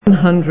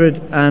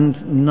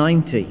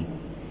1190.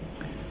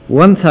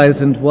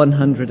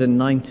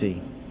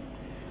 1190.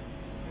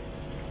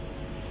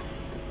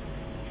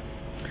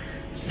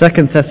 2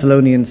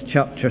 Thessalonians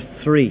chapter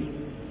 3.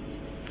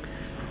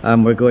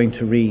 And we're going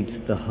to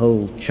read the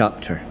whole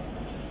chapter.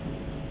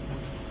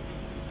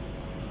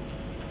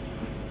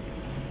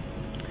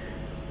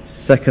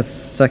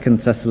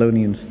 Second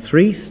Thessalonians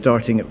 3,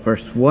 starting at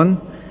verse 1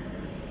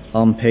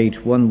 on page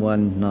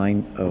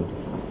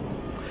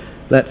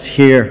 1190. Let's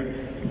hear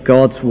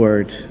God's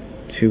word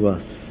to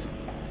us.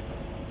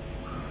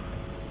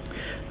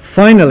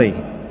 Finally,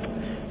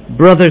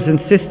 brothers and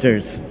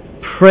sisters,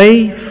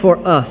 pray for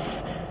us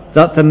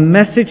that the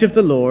message of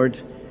the Lord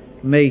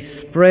may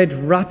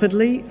spread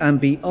rapidly and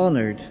be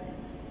honoured,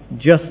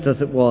 just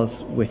as it was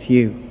with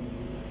you.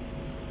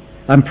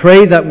 And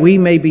pray that we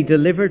may be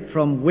delivered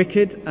from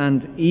wicked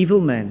and evil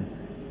men,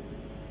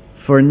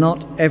 for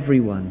not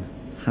everyone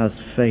has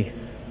faith.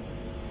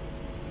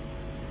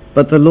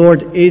 But the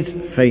Lord is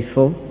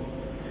faithful,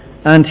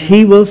 and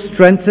He will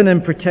strengthen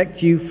and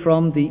protect you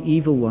from the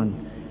evil one.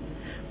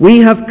 We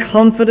have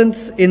confidence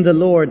in the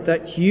Lord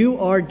that you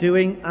are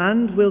doing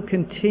and will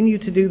continue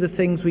to do the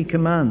things we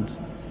command.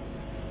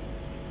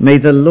 May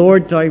the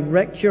Lord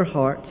direct your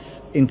hearts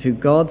into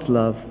God's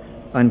love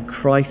and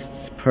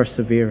Christ's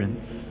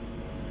perseverance.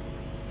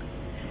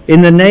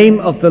 In the name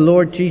of the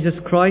Lord Jesus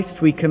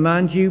Christ, we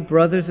command you,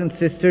 brothers and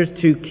sisters,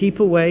 to keep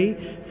away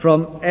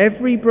from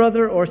every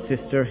brother or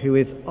sister who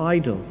is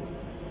idle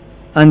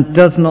and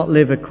does not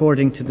live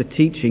according to the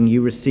teaching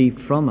you received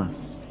from us.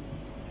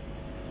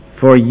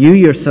 For you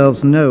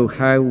yourselves know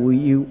how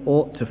you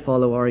ought to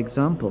follow our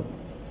example.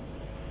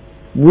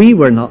 We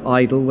were not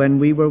idle when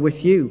we were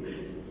with you,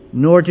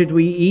 nor did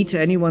we eat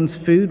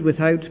anyone's food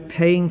without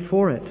paying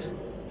for it.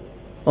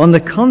 On the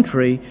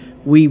contrary,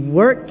 we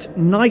worked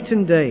night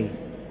and day,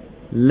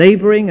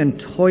 labouring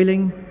and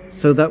toiling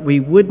so that we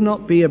would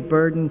not be a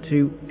burden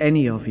to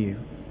any of you.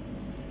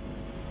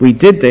 We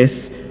did this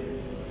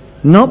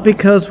not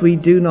because we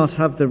do not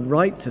have the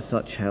right to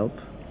such help,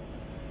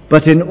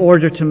 but in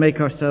order to make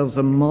ourselves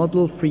a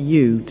model for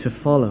you to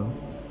follow.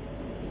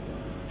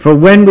 For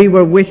when we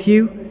were with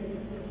you,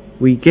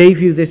 we gave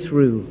you this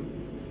rule: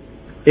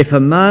 if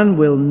a man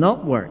will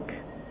not work,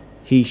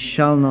 he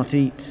shall not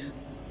eat.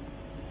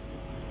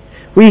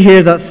 We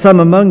hear that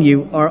some among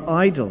you are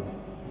idle.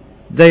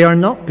 They are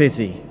not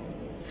busy,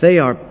 they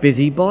are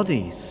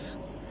busybodies.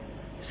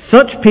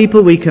 Such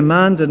people we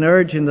command and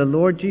urge in the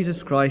Lord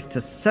Jesus Christ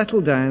to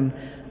settle down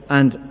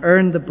and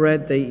earn the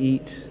bread they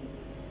eat.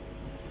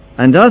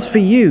 And as for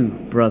you,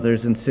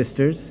 brothers and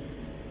sisters,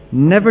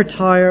 never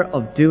tire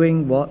of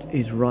doing what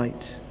is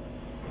right.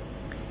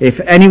 If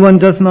anyone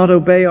does not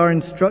obey our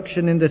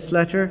instruction in this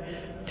letter,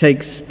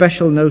 take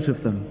special note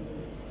of them.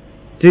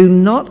 Do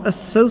not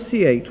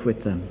associate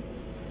with them,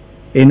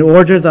 in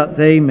order that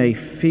they may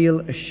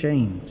feel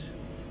ashamed.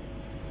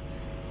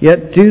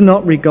 Yet do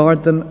not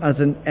regard them as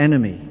an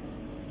enemy,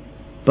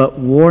 but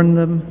warn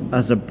them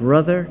as a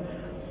brother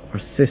or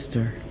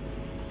sister.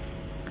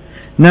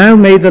 Now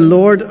may the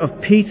Lord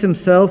of peace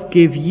himself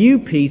give you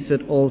peace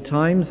at all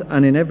times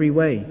and in every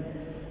way.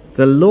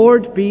 The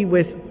Lord be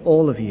with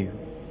all of you.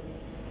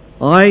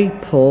 I,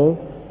 Paul,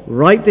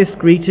 write this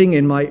greeting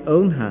in my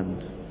own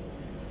hand,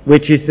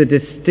 which is the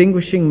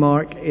distinguishing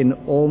mark in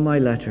all my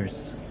letters.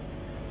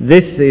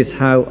 This is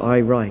how I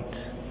write.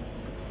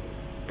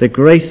 The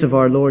grace of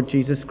our Lord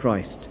Jesus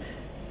Christ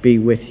be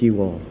with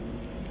you all.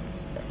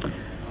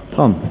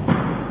 Tom.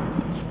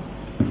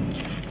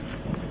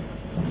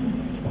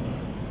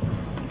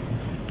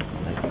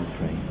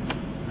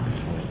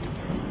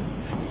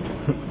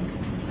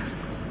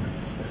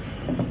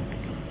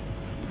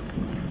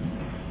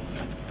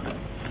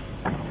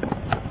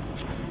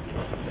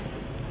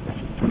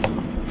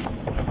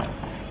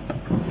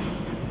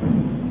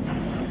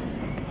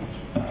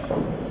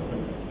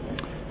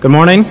 Good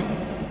morning.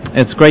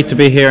 It's great to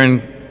be here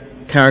in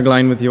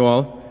Carrigaline with you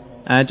all.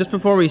 Just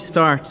before we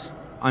start,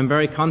 I'm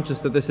very conscious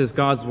that this is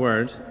God's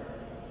word.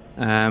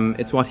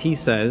 It's what He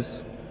says,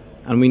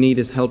 and we need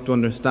His help to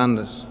understand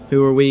it.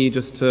 Who are we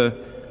just to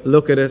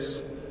look at it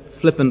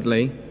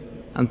flippantly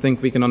and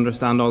think we can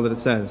understand all that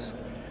it says?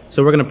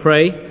 So we're going to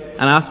pray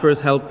and ask for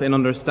His help in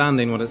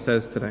understanding what it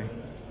says today.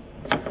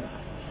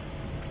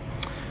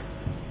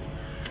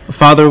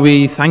 Father,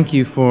 we thank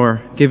you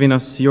for giving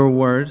us your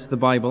word, the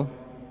Bible,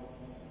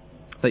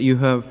 that you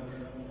have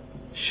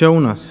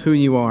shown us who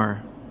you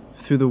are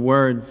through the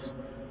words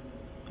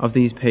of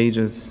these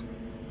pages,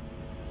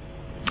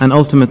 and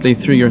ultimately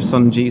through your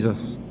Son Jesus.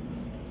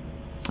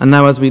 And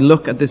now as we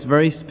look at this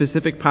very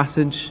specific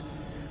passage,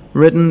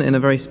 written in a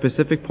very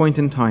specific point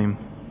in time,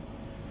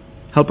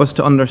 help us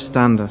to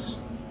understand it.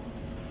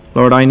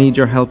 Lord, I need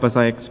your help as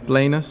I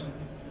explain it.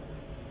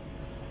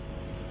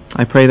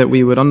 I pray that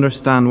we would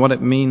understand what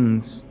it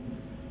means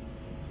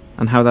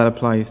and how that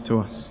applies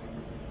to us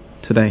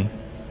today.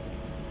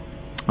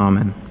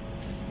 Amen.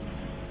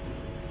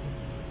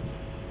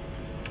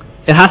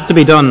 It has to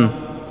be done.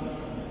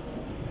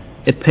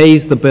 It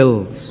pays the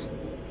bills.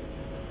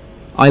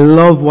 I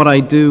love what I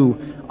do.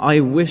 I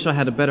wish I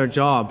had a better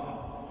job.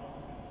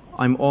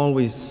 I'm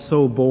always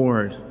so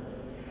bored.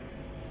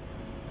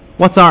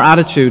 What's our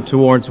attitude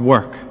towards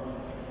work?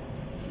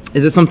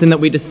 Is it something that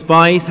we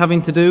despise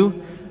having to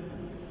do?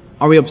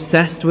 Are we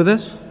obsessed with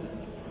it?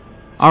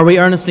 Are we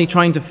earnestly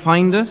trying to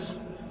find it?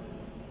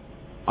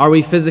 Are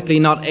we physically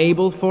not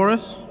able for it?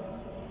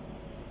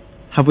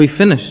 Have we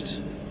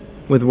finished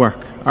with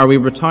work? Are we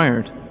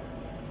retired?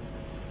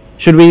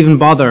 Should we even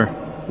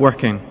bother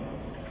working?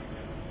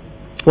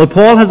 Well,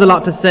 Paul has a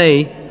lot to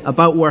say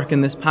about work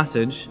in this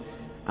passage,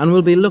 and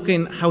we'll be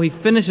looking how he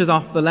finishes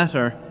off the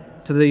letter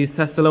to the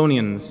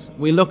Thessalonians.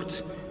 We looked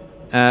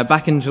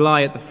back in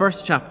July at the first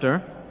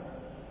chapter,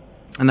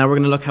 and now we're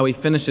going to look how he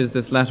finishes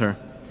this letter.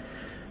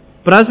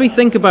 But as we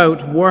think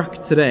about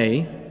work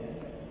today,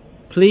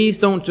 please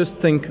don't just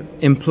think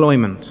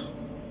employment.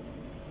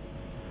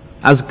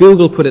 As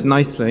Google put it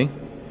nicely,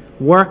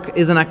 work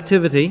is an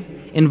activity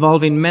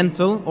involving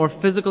mental or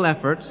physical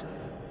effort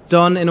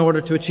done in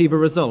order to achieve a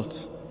result.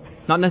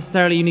 Not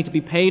necessarily you need to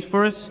be paid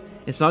for it.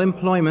 It's not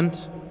employment.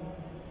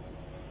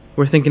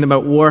 We're thinking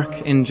about work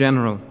in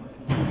general.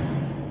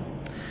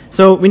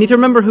 So we need to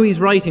remember who he's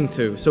writing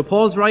to. So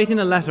Paul's writing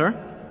a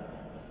letter.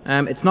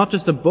 It's not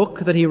just a book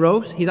that he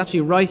wrote. He's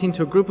actually writing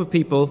to a group of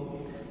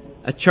people,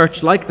 a church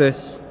like this,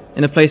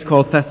 in a place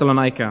called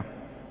Thessalonica.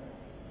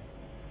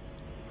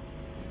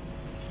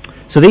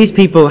 So these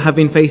people have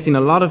been facing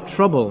a lot of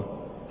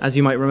trouble, as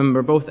you might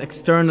remember, both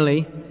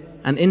externally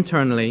and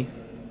internally.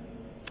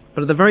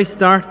 But at the very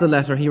start of the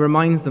letter, he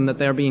reminds them that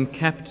they are being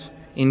kept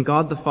in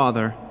God the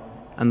Father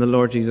and the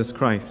Lord Jesus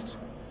Christ.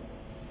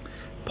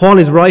 Paul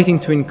is writing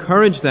to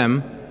encourage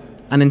them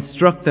and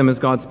instruct them as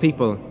God's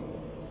people.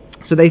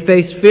 So they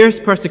face fierce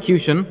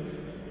persecution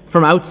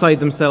from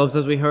outside themselves,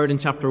 as we heard in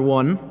chapter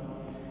 1,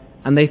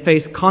 and they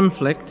face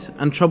conflict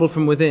and trouble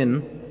from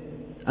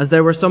within, as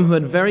there were some who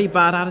had very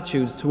bad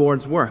attitudes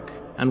towards work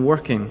and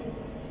working.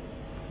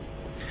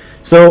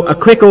 So a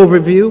quick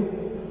overview.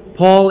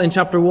 Paul in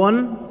chapter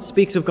 1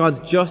 speaks of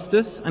God's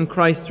justice and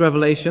Christ's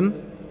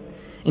revelation.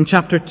 In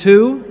chapter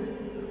 2,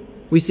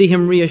 we see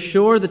him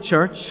reassure the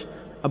church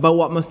about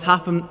what must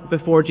happen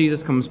before Jesus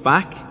comes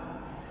back.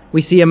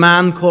 We see a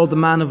man called the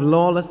man of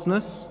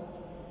lawlessness,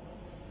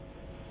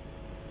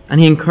 and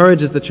he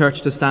encourages the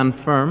church to stand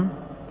firm.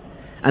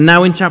 And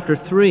now in chapter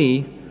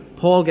 3,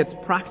 Paul gets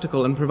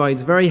practical and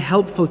provides very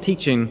helpful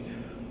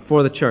teaching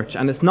for the church.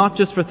 And it's not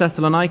just for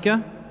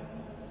Thessalonica,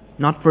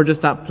 not for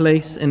just that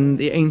place in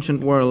the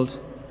ancient world,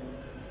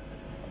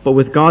 but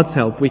with God's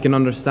help we can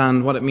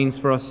understand what it means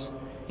for us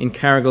in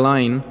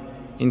Carrigaline,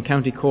 in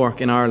County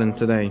Cork, in Ireland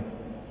today.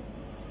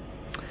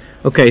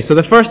 Okay, so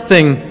the first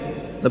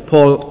thing that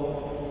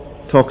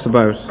Paul talks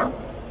about,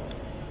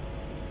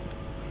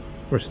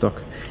 we're stuck,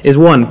 is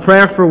 1,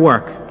 prayer for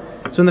work.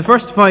 So in the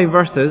first 5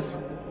 verses,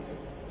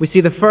 we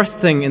see the first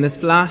thing in this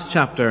last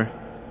chapter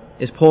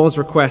is Paul's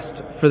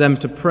request for them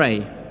to pray.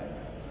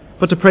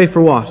 But to pray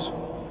for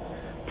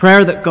what?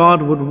 Prayer that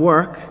God would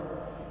work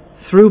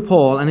through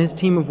Paul and his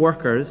team of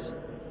workers.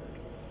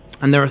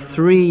 And there are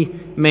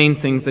 3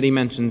 main things that he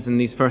mentions in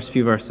these first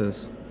few verses.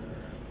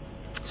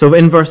 So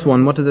in verse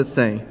 1, what does it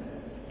say?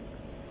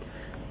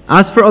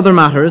 As for other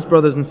matters,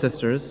 brothers and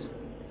sisters,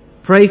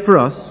 pray for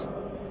us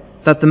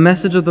that the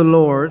message of the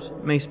Lord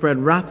may spread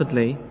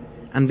rapidly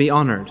and be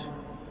honoured,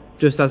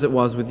 just as it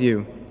was with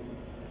you.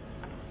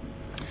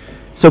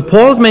 So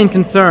Paul's main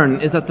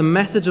concern is that the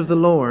message of the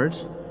Lord,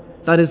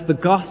 that is the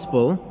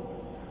gospel,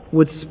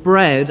 would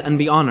spread and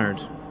be honoured.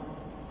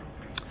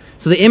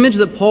 So the image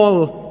that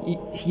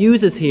Paul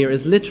uses here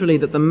is literally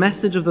that the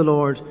message of the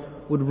Lord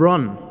would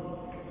run.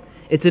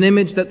 It's an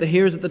image that the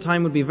hearers at the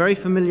time would be very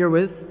familiar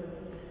with,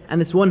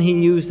 and it's one he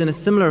used in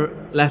a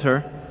similar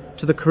letter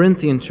to the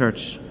Corinthian church,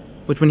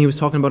 when he was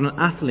talking about an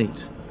athlete.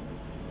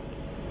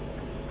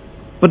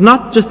 But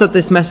not just that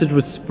this message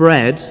would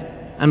spread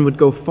and would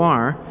go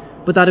far,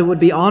 but that it would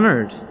be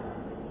honoured.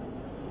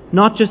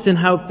 Not just in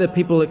how the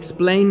people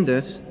explained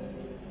it,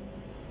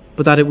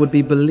 but that it would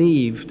be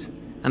believed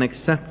and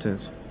accepted.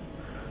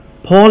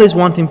 Paul is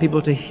wanting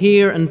people to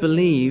hear and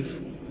believe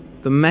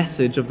the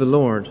message of the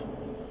Lord.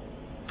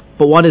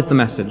 But what is the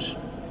message?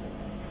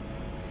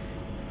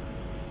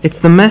 It's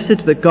the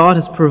message that God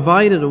has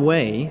provided a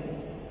way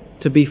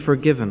to be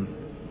forgiven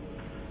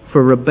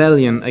for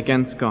rebellion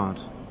against God.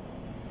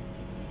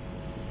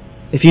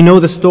 If you know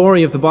the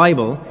story of the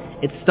Bible,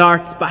 it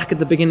starts back at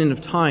the beginning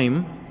of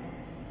time,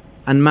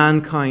 and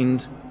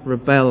mankind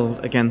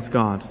rebelled against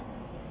God.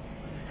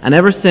 And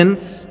ever since,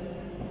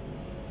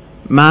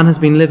 man has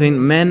been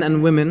living, men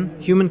and women,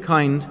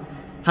 humankind,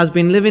 has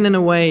been living in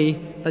a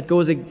way that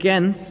goes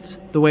against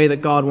the way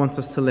that God wants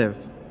us to live.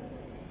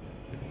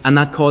 And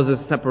that causes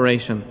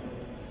separation.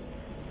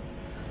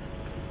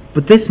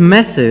 But this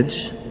message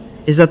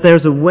is that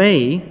there's a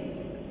way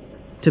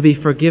to be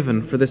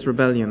forgiven for this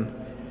rebellion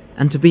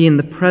and to be in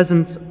the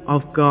presence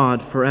of God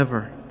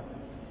forever.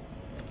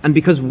 And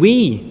because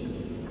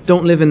we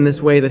don't live in this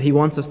way that He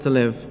wants us to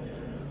live,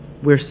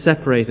 we're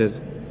separated.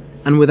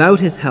 And without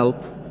His help,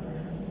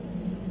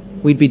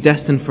 we'd be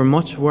destined for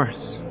much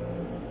worse.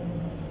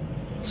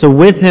 So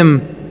with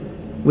Him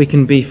we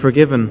can be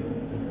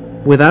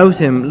forgiven. Without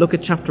Him, look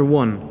at chapter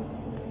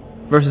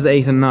 1, verses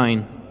 8 and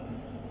 9.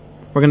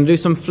 We're going to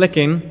do some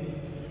flicking.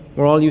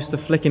 We're all used to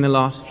flicking a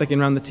lot, flicking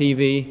around the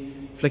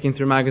TV, flicking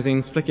through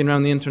magazines, flicking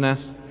around the internet.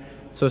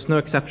 So it's no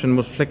exception,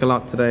 we'll flick a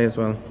lot today as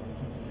well.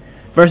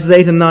 Verses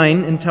 8 and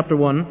 9 in chapter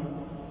 1.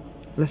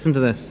 Listen to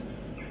this.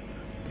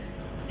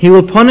 He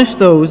will punish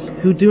those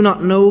who do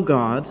not know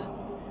God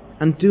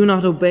and do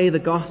not obey the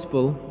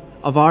gospel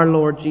of our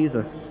Lord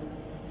Jesus.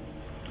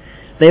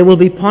 They will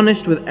be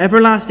punished with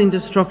everlasting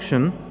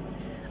destruction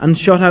and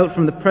shut out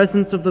from the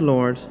presence of the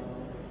Lord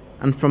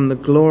and from the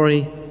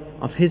glory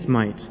of His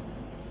might.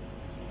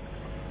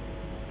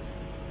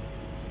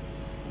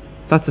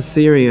 That's a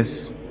serious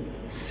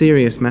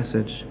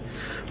message.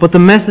 But the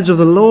message of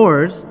the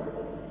Lord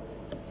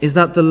is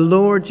that the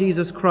Lord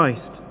Jesus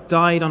Christ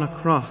died on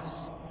a cross,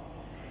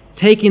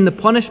 taking the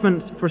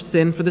punishment for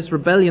sin, for this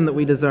rebellion that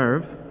we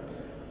deserve,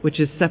 which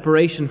is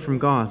separation from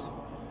God.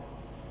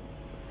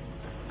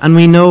 And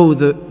we know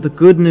the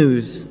good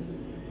news.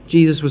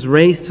 Jesus was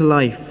raised to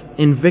life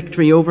in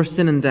victory over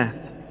sin and death.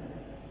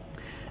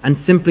 And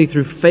simply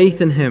through faith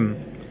in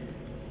Him,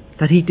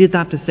 that He did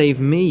that to save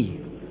me,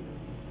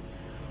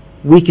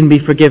 we can be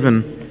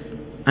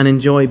forgiven and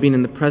enjoy being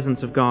in the presence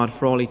of God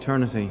for all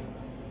eternity.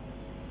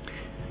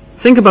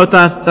 Think about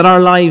that our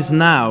lives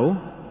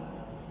now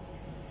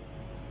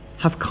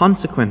have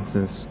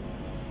consequences.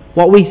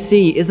 What we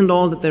see isn't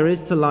all that there is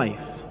to life.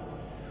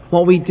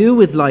 What we do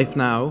with life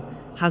now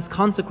has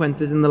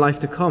consequences in the life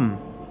to come.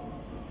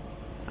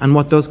 And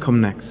what does come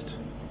next?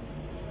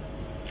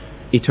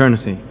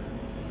 Eternity.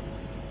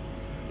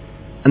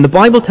 And the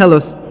Bible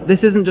tells us this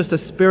isn't just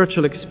a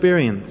spiritual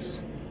experience.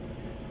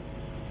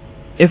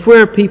 If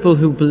we're people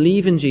who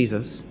believe in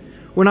Jesus,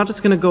 we're not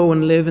just going to go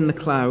and live in the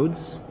clouds.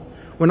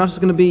 We're not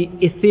just going to be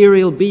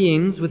ethereal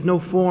beings with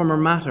no form or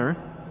matter.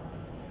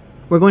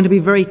 We're going to be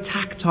very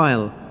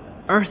tactile,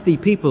 earthy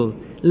people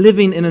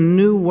living in a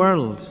new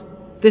world.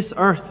 This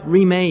earth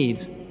remade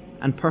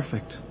and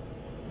perfect.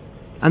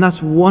 And that's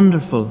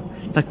wonderful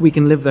that we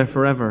can live there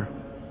forever.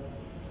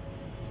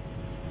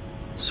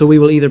 So we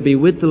will either be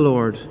with the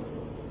Lord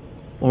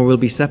or we'll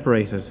be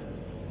separated.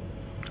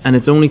 And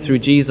it's only through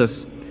Jesus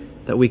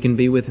that we can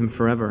be with Him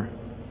forever.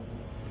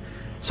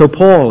 So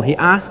Paul, he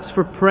asks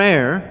for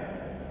prayer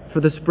for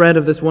the spread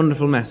of this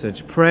wonderful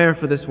message. Prayer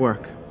for this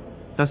work.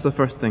 That's the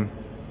first thing.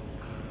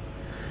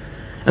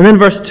 And then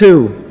verse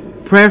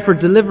 2, prayer for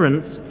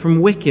deliverance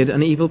from wicked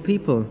and evil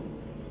people.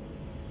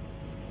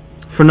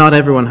 For not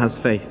everyone has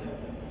faith.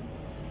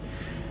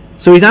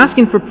 So he's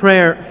asking for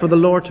prayer for the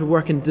Lord to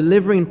work in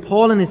delivering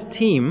Paul and his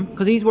team,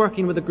 because he's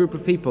working with a group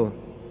of people,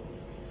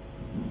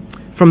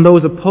 from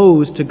those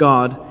opposed to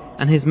God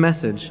and His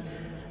message.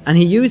 And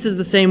he uses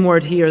the same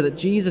word here that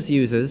Jesus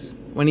uses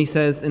when he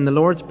says in the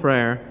Lord's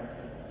Prayer,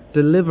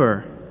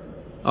 deliver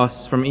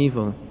us from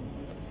evil.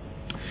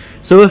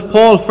 So if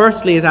Paul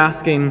firstly is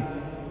asking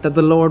that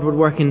the Lord would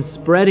work in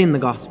spreading the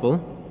gospel,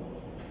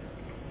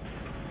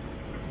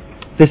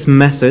 this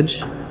message,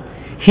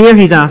 here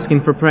he's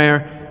asking for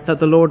prayer that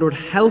the Lord would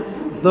help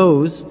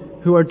those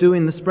who are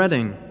doing the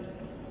spreading.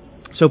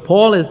 So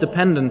Paul is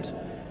dependent,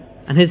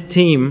 and his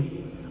team,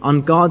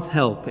 on God's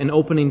help in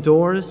opening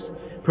doors,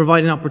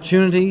 providing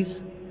opportunities,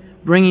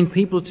 bringing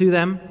people to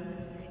them,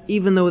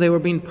 even though they were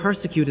being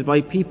persecuted by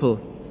people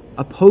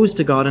opposed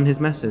to God and His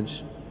message.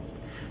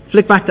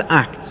 Flick back to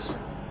Acts.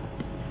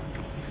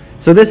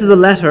 So this is a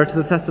letter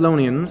to the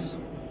Thessalonians.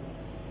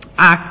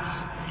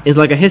 Acts is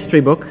like a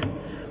history book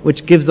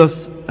which gives us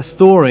a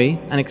story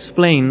and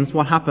explains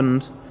what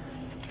happened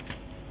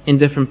in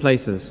different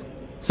places.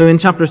 So in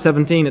chapter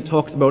 17 it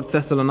talks about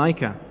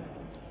Thessalonica.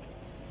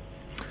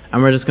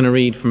 And we're just going to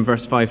read from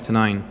verse 5 to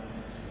 9.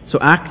 So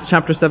Acts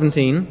chapter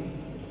 17,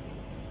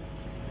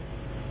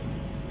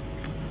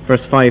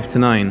 verse 5 to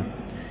 9.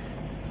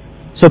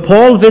 So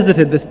Paul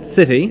visited this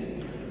city.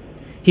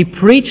 He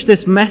preached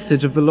this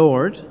message of the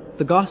Lord,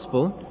 the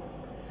gospel.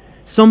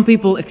 Some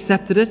people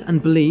accepted it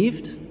and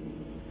believed.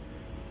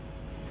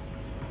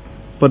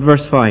 But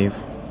verse 5.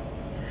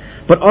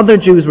 But other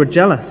Jews were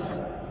jealous.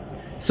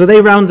 So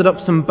they rounded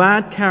up some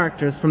bad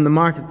characters from the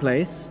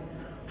marketplace,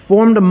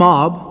 formed a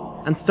mob,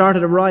 and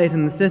started a riot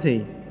in the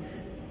city.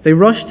 They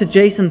rushed to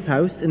Jason's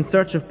house in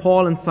search of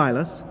Paul and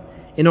Silas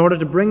in order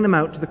to bring them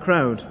out to the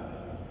crowd.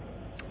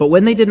 But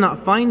when they did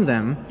not find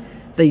them,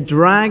 they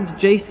dragged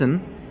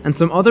Jason and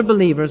some other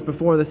believers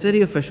before the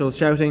city officials,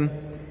 shouting,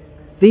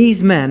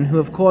 "These men who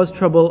have caused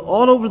trouble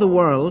all over the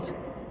world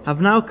have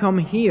now come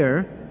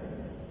here,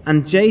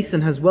 and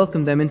Jason has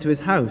welcomed them into his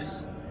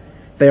house.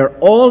 They are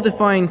all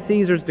defying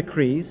Caesar's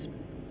decrees,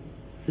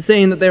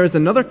 saying that there is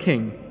another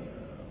king,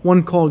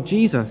 one called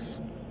Jesus."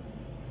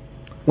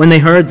 When they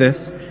heard this,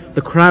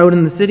 the crowd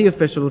and the city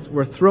officials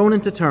were thrown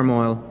into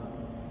turmoil.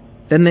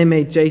 Then they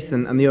made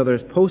Jason and the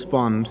others post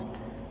bond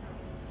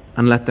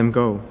and let them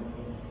go.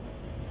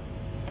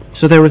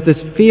 So there was this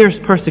fierce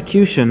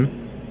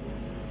persecution,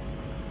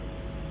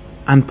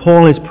 and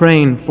Paul is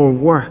praying for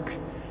work,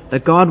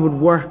 that God would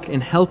work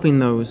in helping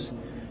those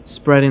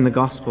spreading the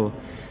gospel.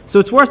 So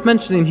it's worth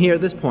mentioning here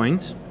at this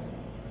point,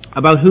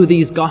 about who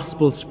these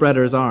gospel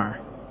spreaders are,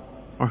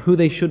 or who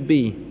they should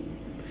be.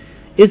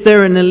 Is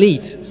there an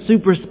elite,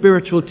 super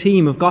spiritual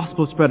team of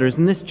gospel spreaders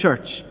in this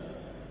church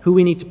who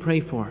we need to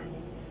pray for?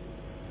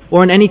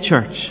 Or in any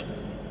church?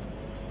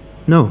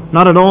 No,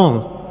 not at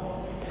all.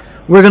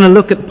 We're going to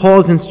look at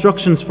Paul's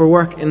instructions for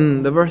work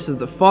in the verses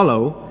that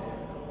follow,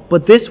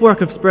 but this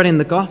work of spreading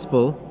the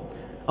gospel,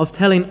 of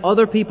telling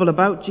other people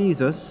about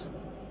Jesus,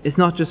 is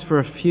not just for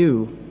a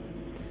few,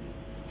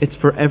 it's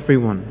for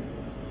everyone.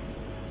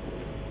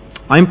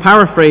 I'm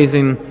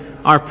paraphrasing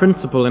our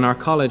principal in our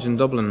college in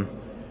Dublin,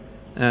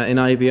 in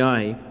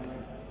IBI,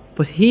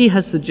 but he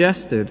has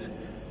suggested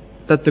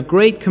that the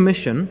Great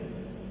Commission,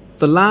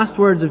 the last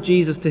words of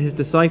Jesus to his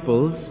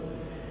disciples,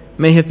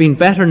 may have been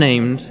better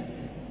named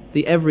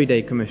the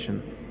Everyday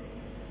Commission,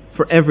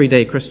 for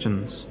everyday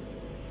Christians.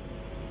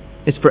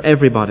 It's for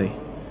everybody.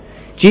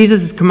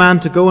 Jesus'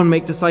 command to go and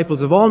make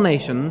disciples of all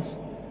nations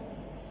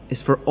is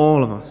for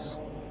all of us.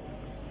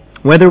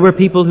 Whether we're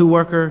people who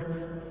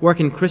work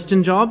in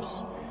Christian jobs,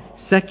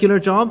 secular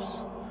jobs,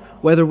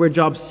 whether we're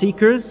job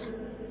seekers,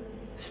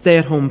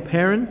 stay-at-home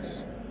parents,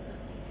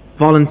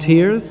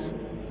 volunteers,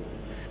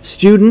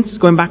 students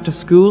going back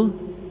to school,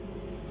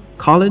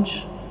 college,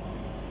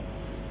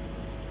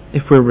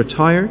 if we're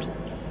retired,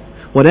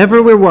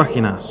 whatever we're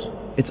working at,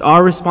 it's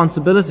our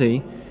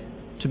responsibility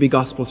to be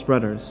gospel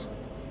spreaders.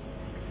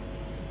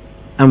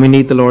 And we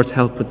need the Lord's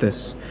help with this.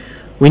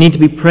 We need to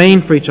be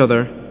praying for each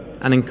other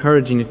and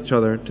encouraging each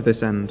other to this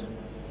end.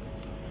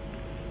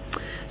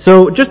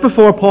 So just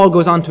before Paul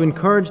goes on to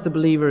encourage the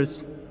believers,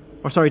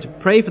 to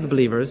pray for the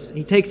believers,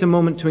 he takes a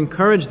moment to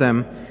encourage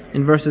them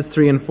in verses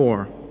 3 and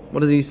 4. What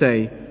does he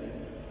say?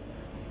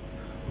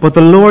 But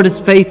the Lord is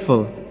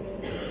faithful,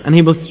 and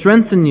he will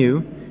strengthen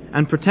you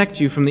and protect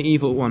you from the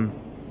evil one.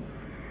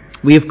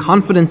 We have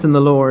confidence in the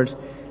Lord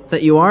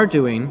that you are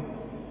doing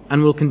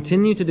and will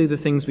continue to do the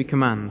things we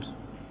command.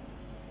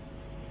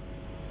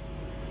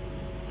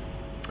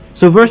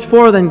 So verse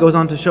 4 then goes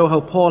on to show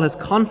how Paul has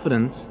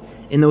confidence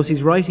in those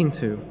he's writing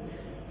to,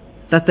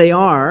 that they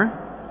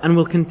are and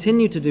will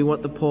continue to do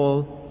what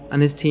Paul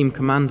and his team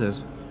commanded.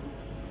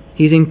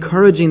 He's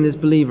encouraging these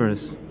believers.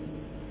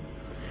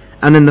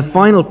 And in the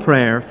final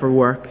prayer for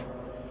work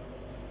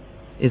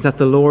is that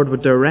the Lord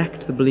would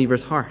direct the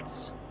believers' hearts.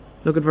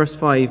 Look at verse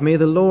 5. May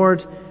the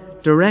Lord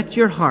direct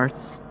your hearts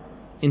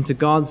into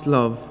God's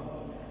love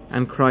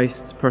and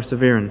Christ's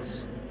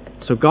perseverance.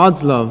 So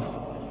God's love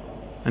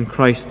and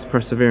Christ's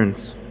perseverance.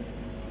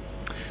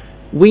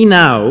 We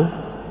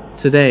now,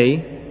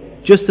 today,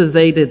 just as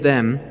they did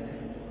then,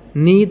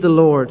 need the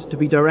Lord to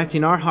be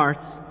directing our hearts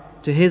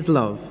to His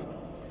love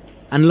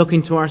and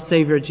looking to our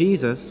Saviour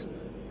Jesus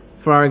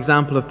for our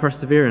example of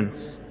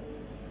perseverance.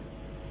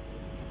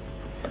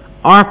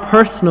 Our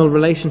personal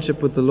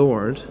relationship with the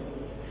Lord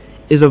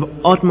is of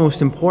utmost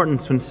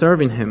importance when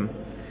serving Him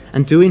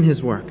and doing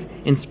His work,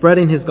 in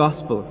spreading His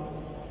gospel.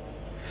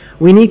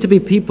 We need to be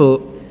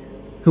people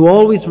who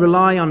always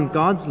rely on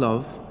God's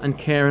love and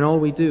care in all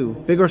we do,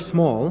 big or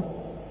small,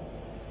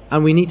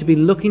 and we need to be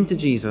looking to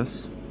Jesus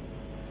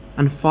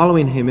and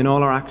following Him in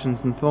all our actions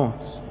and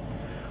thoughts.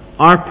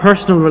 Our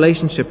personal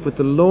relationship with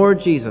the Lord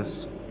Jesus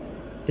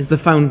is the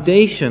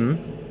foundation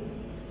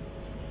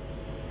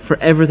for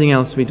everything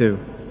else we do.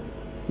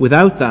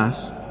 Without that,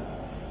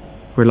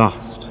 we're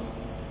lost.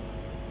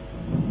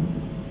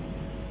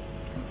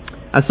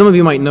 As some of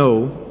you might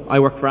know, I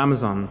work for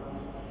Amazon,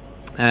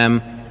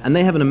 and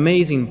they have an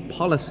amazing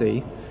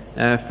policy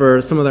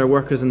for some of their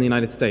workers in the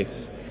United States.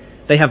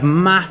 They have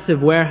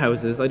massive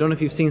warehouses. I don't know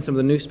if you've seen some of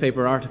the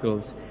newspaper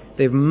articles.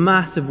 They have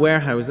massive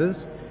warehouses.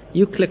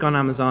 You click on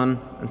Amazon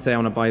and say, I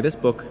want to buy this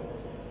book.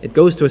 It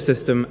goes to a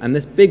system, and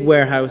this big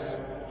warehouse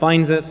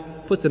finds it,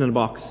 puts it in a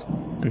box,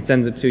 and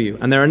sends it to you.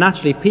 And there are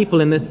naturally people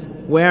in this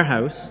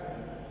warehouse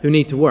who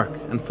need to work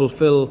and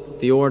fulfill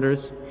the orders.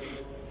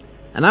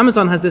 And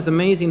Amazon has this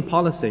amazing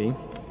policy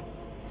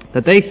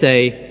that they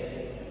say,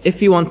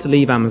 if you want to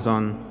leave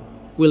Amazon,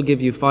 we'll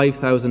give you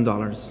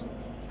 $5,000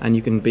 and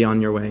you can be on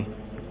your way.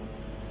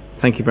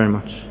 Thank you very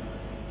much.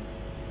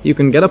 You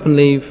can get up and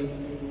leave,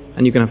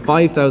 and you can have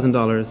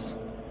 $5,000,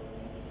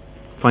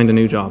 find a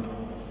new job.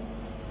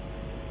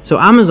 So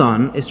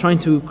Amazon is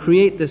trying to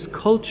create this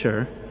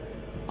culture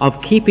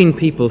of keeping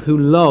people who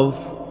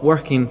love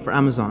working for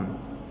Amazon.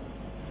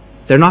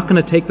 They're not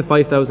going to take the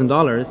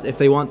 $5,000 if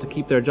they want to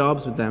keep their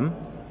jobs with them.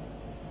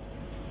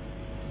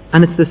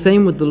 And it's the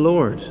same with the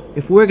Lord.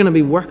 If we're going to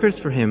be workers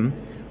for Him,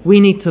 we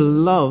need to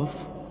love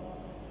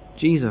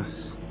Jesus.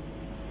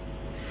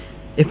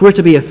 If we're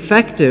to be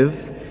effective,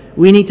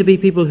 we need to be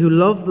people who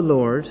love the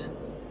Lord,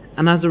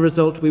 and as a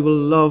result we will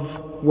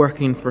love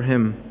working for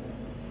Him.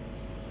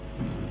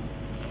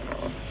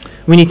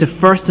 We need to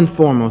first and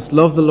foremost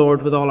love the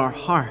Lord with all our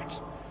heart,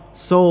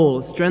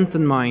 soul, strength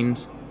and mind,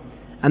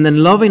 and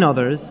then loving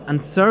others and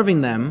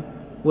serving them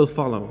will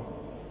follow.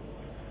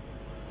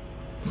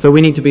 So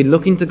we need to be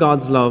looking to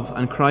God's love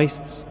and Christ's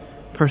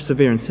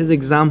perseverance, His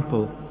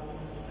example,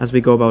 as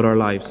we go about our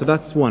lives. So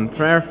that's one,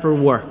 prayer for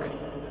work.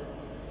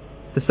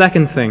 The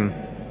second thing,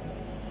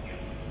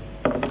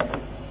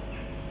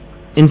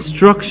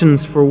 instructions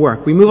for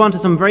work. We move on to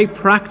some very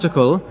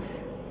practical,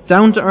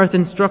 down-to-earth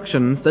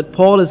instructions that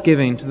Paul is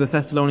giving to the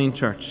Thessalonian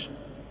church.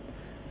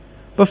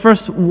 But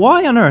first,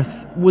 why on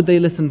earth would they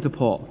listen to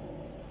Paul?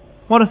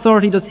 What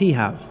authority does he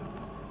have?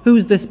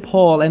 Who's this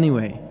Paul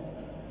anyway?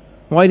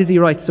 Why does he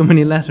write so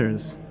many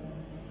letters?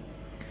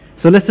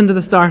 So listen to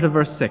the start of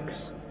verse 6.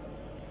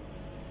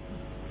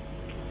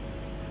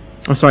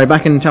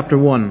 Back in chapter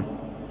 1.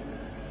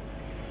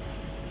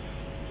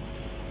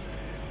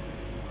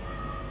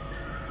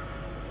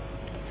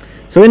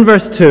 So in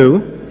verse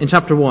 2, in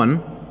chapter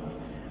 1,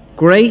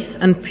 grace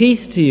and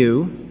peace to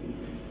you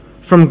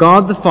from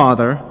God the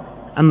Father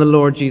and the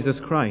Lord Jesus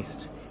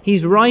Christ.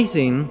 He's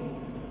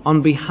writing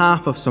on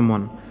behalf of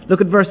someone.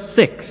 Look at verse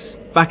 6,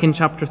 back in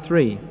chapter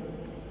 3.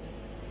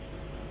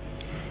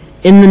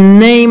 In the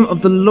name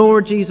of the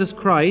Lord Jesus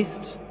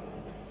Christ,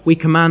 we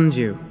command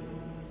you.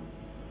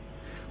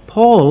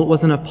 Paul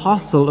was an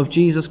apostle of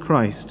Jesus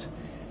Christ.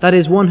 That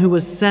is, one who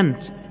was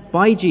sent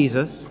by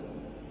Jesus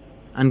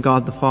and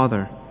God the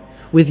Father,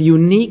 with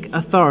unique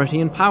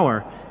authority and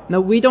power. Now,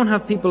 we don't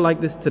have people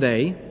like this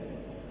today.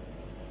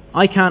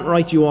 I can't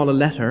write you all a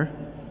letter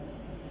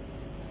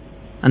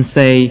and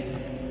say,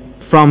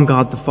 from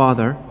God the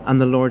Father and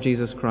the Lord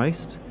Jesus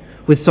Christ,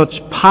 with such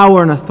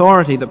power and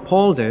authority that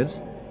Paul did.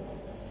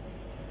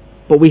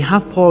 But we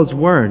have Paul's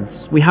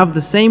words. We have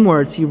the same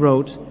words he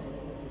wrote,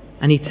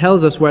 and he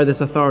tells us where this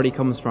authority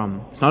comes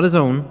from. It's not his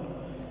own.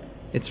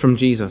 It's from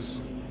Jesus,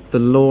 the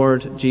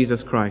Lord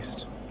Jesus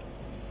Christ.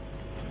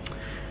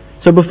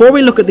 So before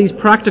we look at these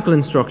practical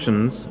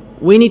instructions,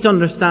 we need to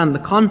understand the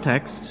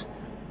context,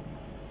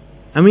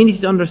 and we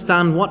need to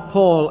understand what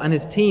Paul and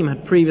his team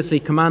had previously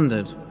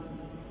commanded.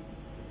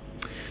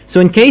 So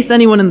in case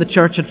anyone in the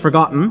church had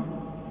forgotten,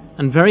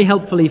 and very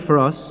helpfully for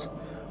us,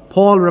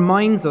 Paul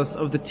reminds us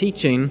of the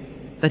teaching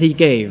that he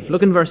gave.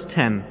 Look in verse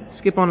 10.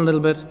 Skip on a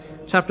little bit.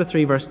 Chapter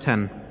 3, verse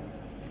 10.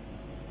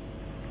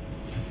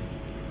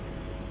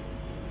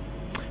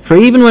 For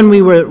even when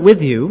we were with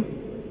you,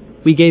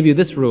 we gave you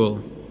this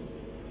rule.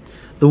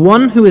 The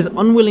one who is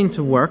unwilling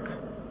to work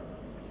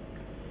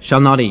shall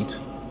not eat.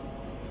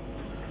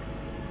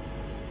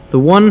 The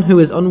one who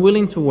is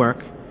unwilling to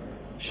work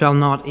shall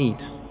not eat.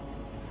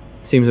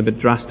 Seems a bit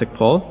drastic,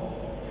 Paul.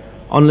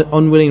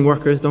 Unwilling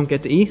workers don't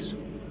get to eat.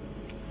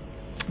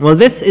 Well,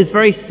 this is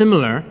very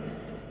similar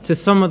to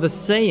some of the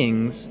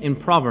sayings in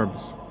Proverbs.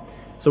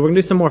 So we're going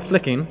to do some more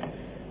flicking.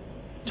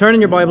 Turn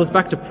in your Bibles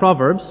back to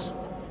Proverbs.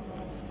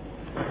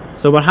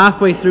 So about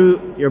halfway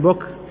through your book,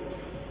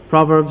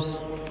 Proverbs.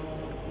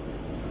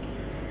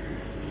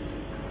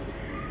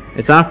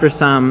 It's after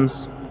Psalms,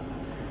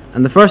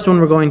 and the first one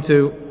we're going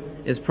to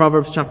is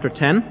Proverbs chapter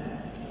 10.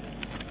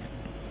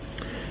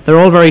 They're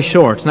all very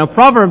short. Now,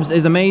 Proverbs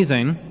is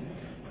amazing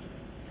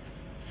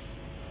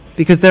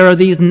because there are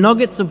these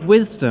nuggets of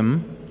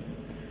wisdom.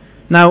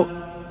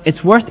 Now,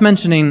 it's worth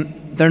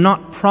mentioning they're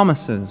not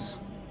promises.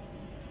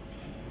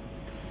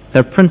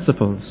 They're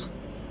principles.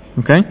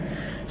 Okay?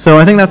 So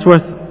I think that's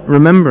worth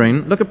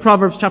remembering. Look at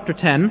Proverbs chapter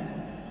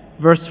 10,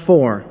 verse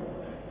 4.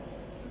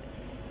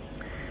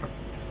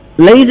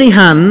 Lazy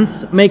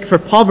hands make for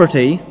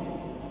poverty,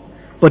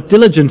 but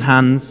diligent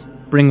hands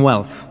bring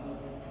wealth.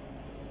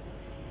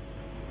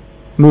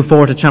 Move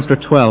forward to chapter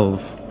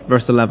 12,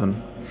 verse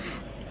 11.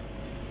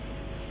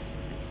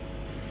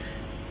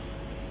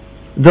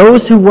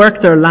 Those who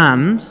work their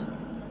land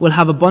will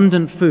have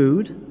abundant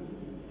food,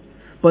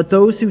 but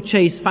those who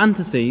chase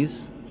fantasies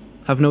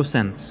have no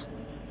sense.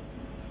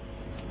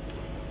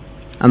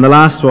 And the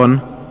last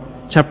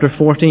one, chapter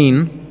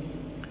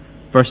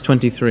 14, verse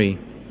 23.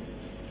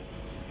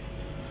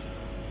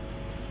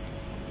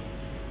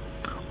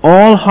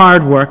 All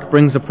hard work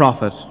brings a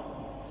profit,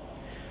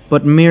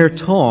 but mere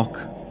talk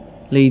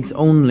leads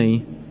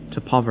only to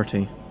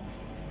poverty.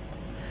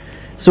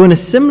 So in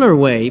a similar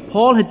way,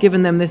 Paul had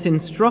given them this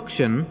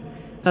instruction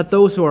that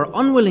those who are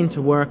unwilling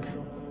to work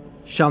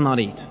shall not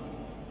eat.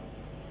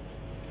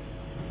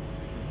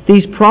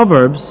 These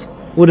proverbs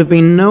would have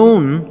been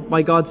known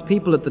by God's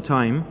people at the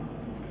time.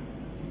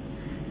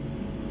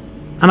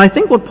 And I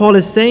think what Paul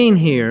is saying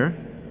here,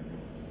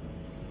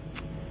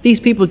 these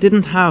people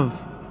didn't have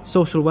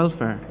social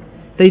welfare.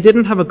 They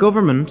didn't have a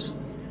government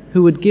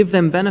who would give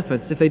them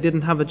benefits if they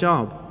didn't have a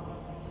job.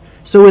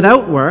 So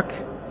without work,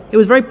 it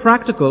was very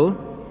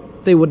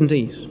practical. They wouldn't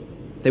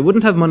eat. They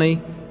wouldn't have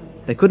money.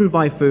 They couldn't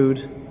buy food.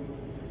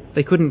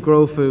 They couldn't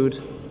grow food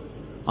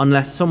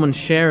unless someone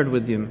shared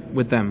with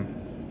them.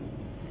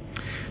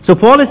 So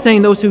Paul is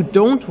saying those who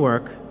don't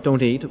work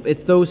don't eat.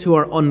 It's those who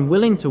are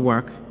unwilling to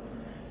work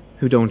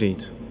who don't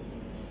eat.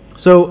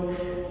 So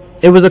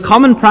it was a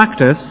common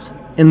practice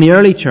in the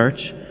early church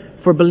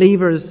for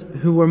believers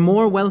who were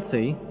more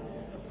wealthy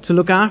to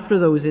look after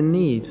those in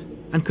need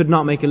and could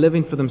not make a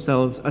living for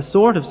themselves, a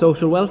sort of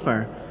social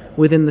welfare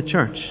within the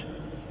church.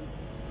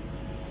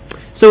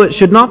 So it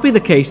should not be the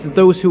case that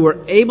those who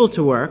were able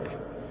to work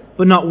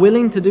but not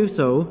willing to do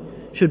so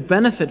should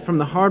benefit from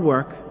the hard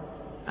work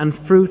and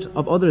fruit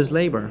of others'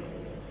 labour.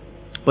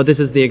 But this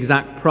is the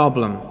exact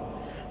problem.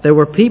 There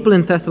were people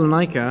in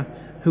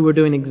Thessalonica who were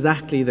doing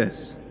exactly this.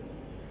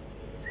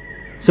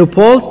 So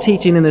Paul's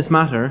teaching in this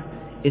matter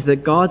is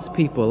that God's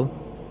people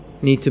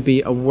need to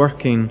be a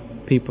working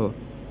people.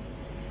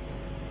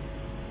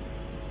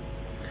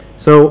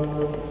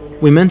 So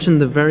we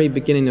mentioned the very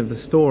beginning of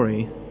the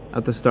story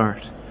at the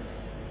start.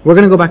 We're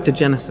going to go back to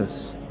Genesis,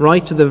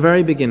 right to the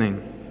very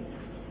beginning.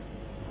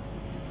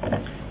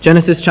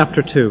 Genesis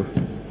chapter 2.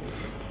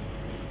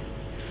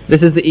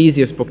 This is the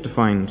easiest book to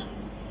find.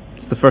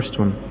 It's the first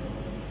one.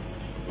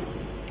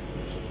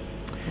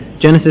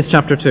 Genesis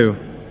chapter 2.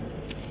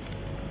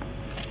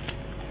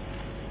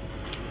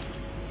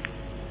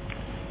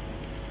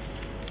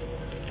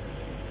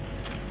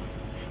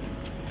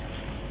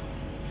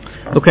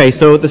 Okay,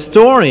 so the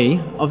story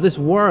of this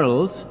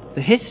world,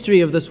 the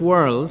history of this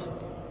world,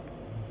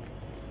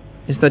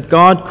 is that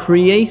God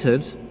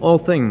created all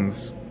things.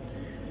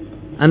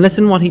 And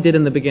listen what He did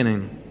in the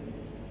beginning.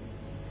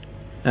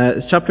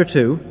 It's chapter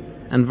 2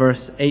 and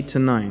verse 8 to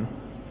 9.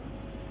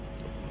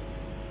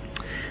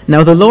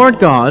 Now the Lord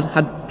God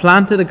had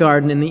planted a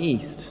garden in the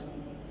east,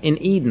 in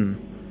Eden,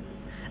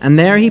 and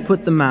there He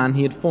put the man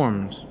He had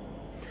formed.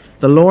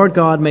 The Lord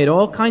God made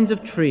all kinds of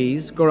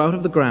trees grow out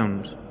of the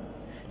ground,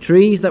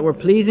 trees that were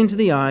pleasing to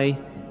the eye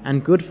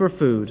and good for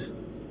food.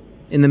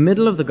 In the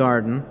middle of the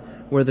garden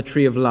were the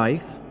tree of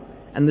life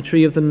and the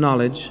tree of the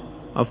knowledge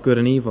of good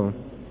and evil.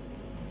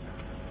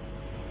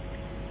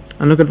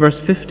 And look at verse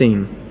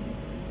 15.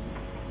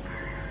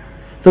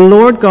 The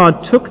Lord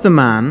God took the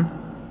man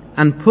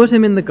and put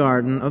him in the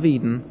Garden of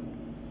Eden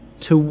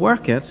to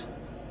work it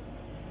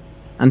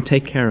and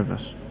take care of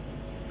it.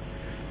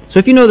 So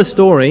if you know the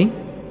story,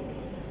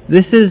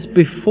 this is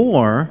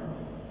before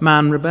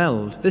man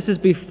rebelled. This is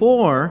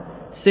before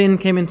sin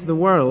came into the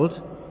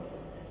world.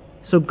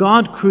 So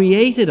God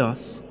created us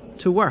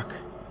to work.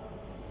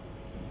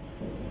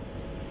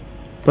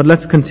 But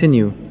let's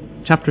continue.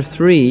 Chapter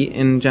 3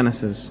 in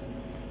Genesis.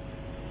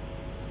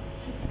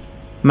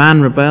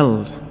 Man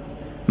rebelled.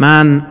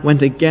 Man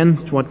went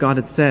against what God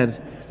had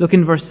said. Look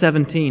in verse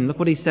 17. Look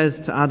what He says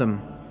to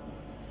Adam.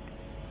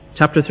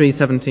 Chapter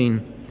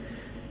 3:17.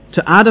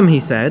 To Adam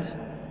He said,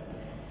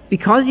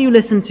 because you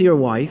listened to your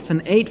wife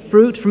and ate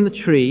fruit from the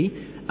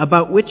tree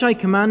about which I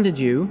commanded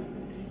you,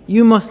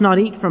 you must not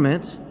eat from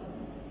it.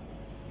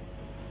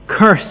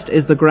 Cursed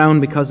is the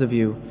ground because of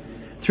you.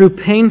 Through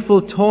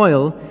painful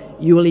toil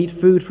you will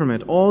eat food from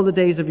it all the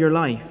days of your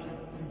life.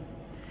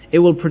 It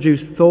will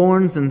produce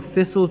thorns and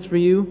thistles for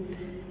you,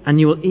 and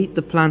you will eat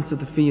the plants of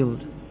the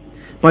field.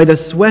 By the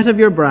sweat of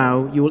your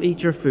brow you will eat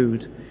your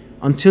food,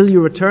 until you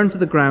return to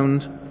the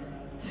ground,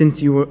 since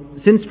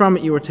from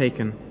it you were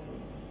taken.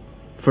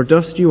 For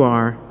dust you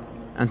are,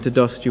 and to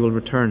dust you will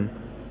return.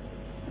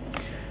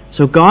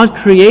 So God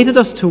created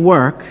us to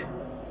work,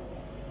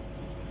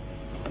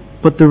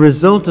 but the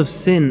result of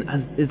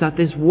sin is that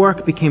this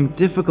work became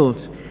difficult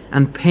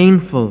and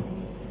painful.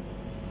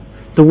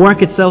 The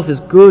work itself is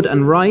good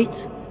and right,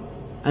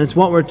 and it's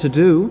what we're to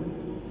do,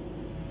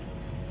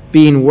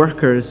 being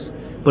workers,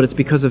 but it's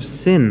because of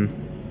sin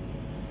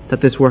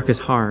that this work is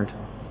hard.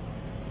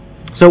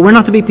 So we're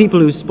not to be people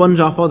who sponge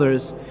off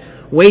others,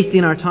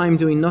 wasting our time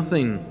doing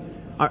nothing,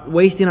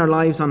 wasting our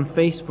lives on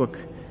Facebook,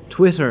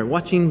 Twitter,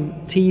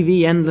 watching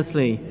TV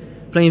endlessly,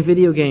 playing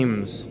video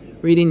games,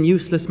 reading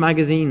useless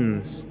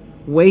magazines,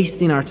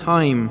 wasting our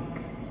time.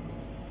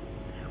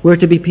 We're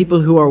to be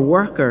people who are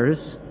workers,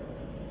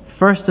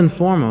 first and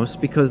foremost,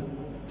 because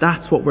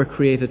that's what we're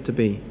created to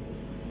be.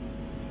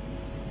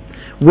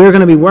 We're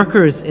going to be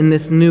workers in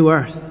this new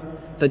earth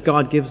that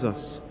God gives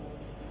us,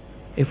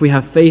 if we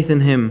have faith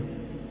in Him,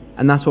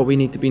 and that's what we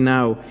need to be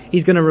now.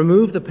 He's going to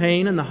remove the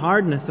pain and the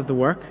hardness of the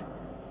work,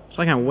 which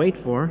I can't wait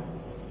for.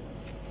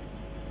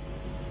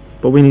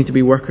 But we need to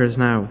be workers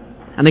now.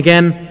 And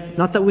again,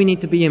 not that we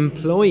need to be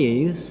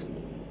employees,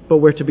 but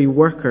we're to be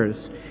workers.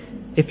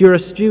 If you're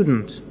a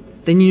student,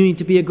 then you need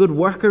to be a good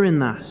worker in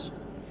that.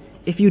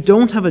 If you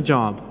don't have a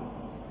job,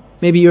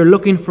 maybe you're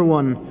looking for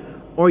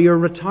one, or you're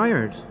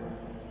retired,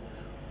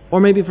 or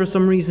maybe for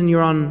some reason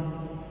you're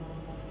on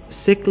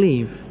sick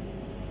leave,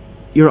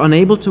 you're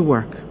unable to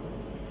work,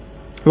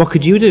 what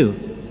could you do?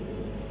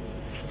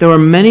 There are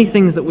many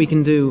things that we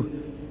can do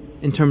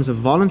in terms of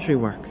voluntary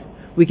work.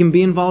 We can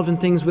be involved in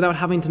things without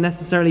having to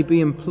necessarily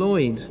be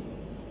employed.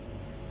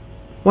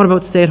 What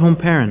about stay-at-home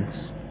parents?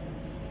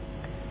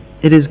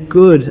 It is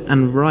good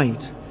and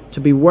right to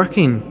be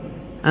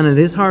working, and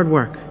it is hard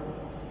work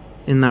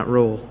in that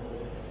role.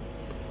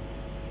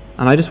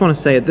 And I just want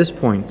to say at this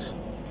point,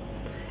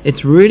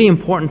 it's really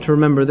important to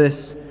remember this.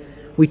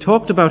 We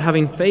talked about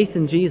having faith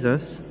in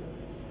Jesus,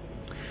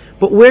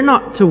 but we're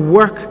not to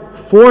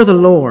work for the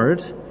Lord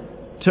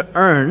to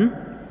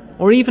earn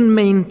or even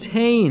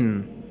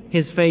maintain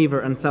His favour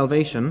and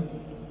salvation.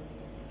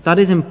 That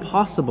is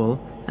impossible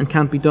and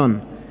can't be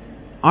done.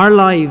 Our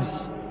lives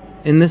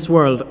in this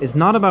world is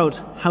not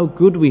about how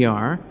good we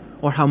are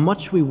or how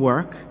much we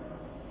work.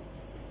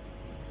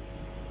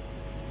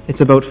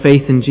 It's about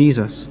faith in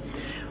Jesus.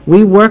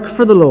 We work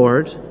for the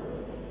Lord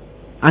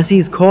as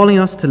He's calling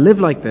us to live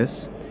like this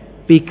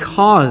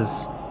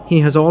because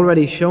He has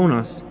already shown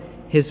us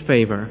His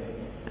favour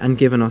and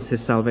given us His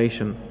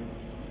salvation.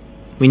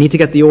 We need to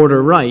get the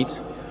order right,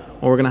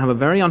 or we're going to have a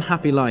very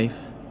unhappy life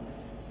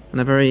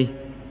and a very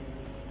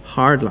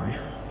hard life.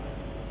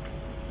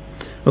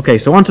 Okay,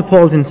 so on to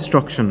Paul's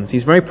instructions.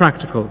 He's very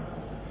practical.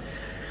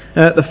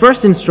 The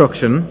first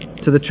instruction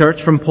to the church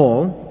from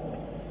Paul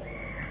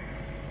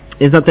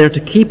is that they're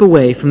to keep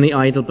away from the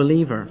idle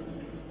believer.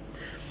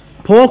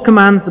 Paul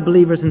commands the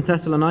believers in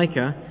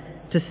Thessalonica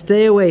to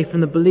stay away from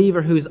the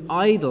believer who's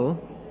idle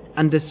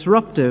and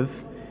disruptive,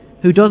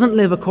 who doesn't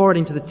live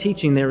according to the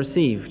teaching they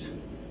received.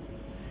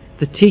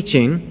 The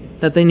teaching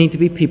that they need to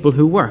be people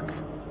who work.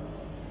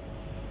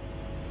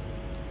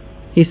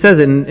 He says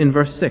it in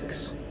verse 6.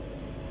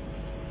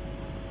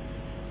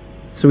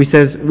 So he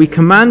says, "We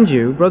command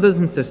you, brothers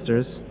and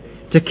sisters,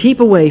 to keep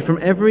away from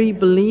every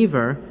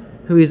believer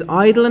who is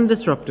idle and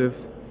disruptive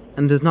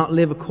and does not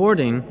live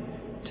according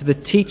to the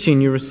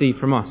teaching you receive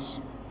from us."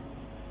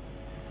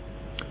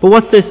 But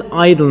what's this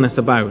idleness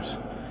about?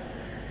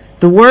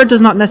 The word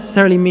does not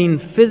necessarily mean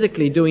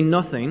physically doing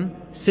nothing,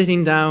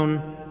 sitting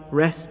down,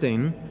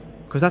 resting,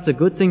 because that's a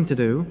good thing to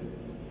do.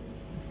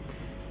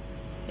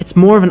 It's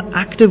more of an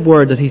active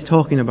word that he's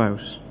talking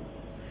about.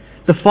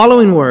 The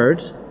following word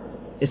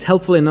is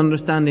helpful in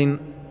understanding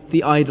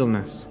the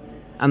idleness,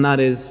 and that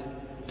is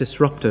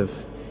disruptive.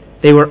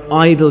 They were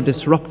idle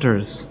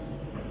disruptors.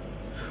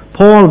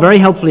 Paul very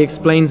helpfully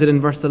explains it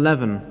in verse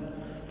 11.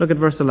 Look at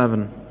verse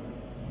 11.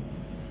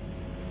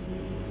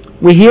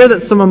 "We hear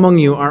that some among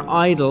you are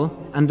idle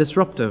and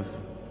disruptive."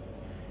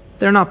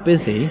 They're not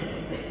busy,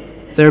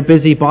 they're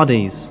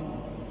busybodies.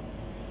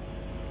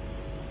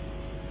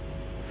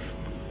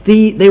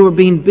 They were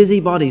being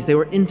busybodies. They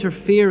were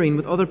interfering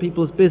with other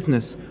people's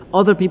business,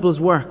 other people's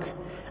work.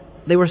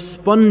 They were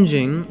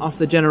sponging off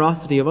the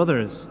generosity of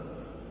others.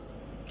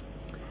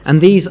 And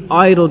these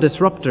idle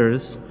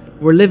disruptors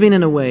were living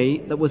in a way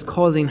that was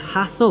causing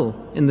hassle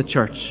in the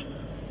church.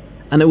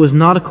 And it was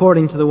not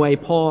according to the way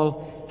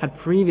Paul had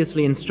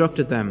previously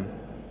instructed them.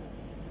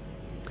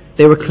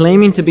 They were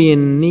claiming to be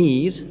in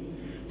need,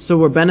 so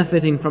were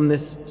benefiting from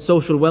this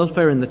social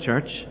welfare in the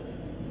church.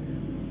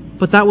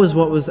 But that was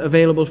what was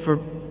available for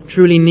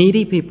truly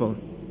needy people.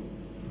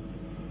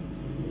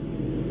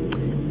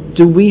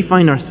 Do we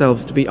find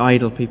ourselves to be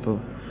idle people?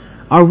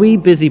 Are we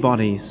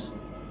busybodies?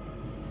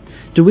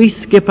 Do we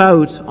skip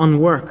out on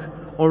work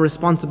or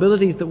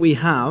responsibilities that we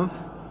have,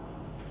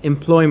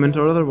 employment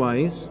or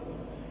otherwise,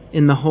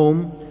 in the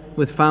home,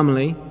 with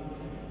family,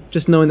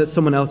 just knowing that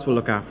someone else will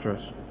look after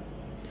it?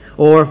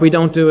 Or if we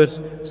don't do it,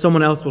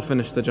 someone else will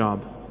finish the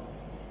job.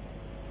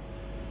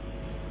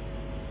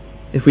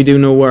 If we do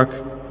no work,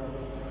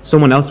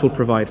 someone else will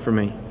provide for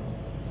me.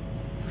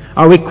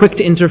 Are we quick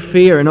to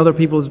interfere in other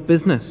people's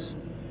business?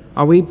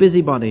 Are we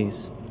busybodies?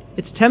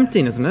 It's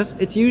tempting, isn't it?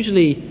 It's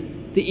usually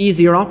the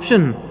easier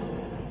option.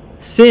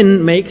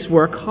 Sin makes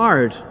work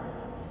hard.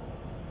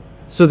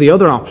 So the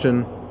other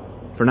option,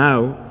 for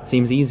now,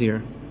 seems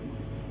easier.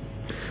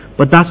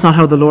 But that's not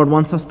how the Lord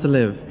wants us to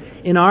live.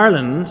 In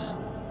Ireland,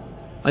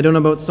 I don't know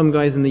about some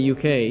guys in the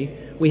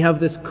UK, we have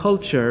this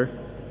culture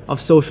of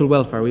social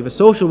welfare. We have a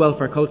social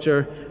welfare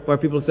culture where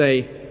people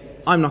say,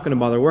 I'm not going to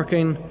bother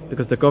working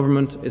because the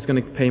government is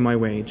going to pay my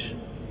wage.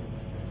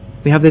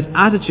 We have this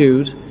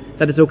attitude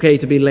that it's okay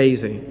to be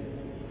lazy.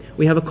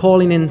 We have a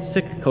calling in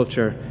sick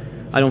culture.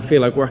 I don't feel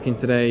like working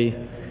today.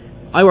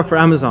 I work for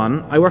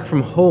Amazon. I work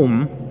from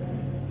home.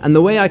 And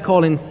the way I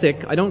call in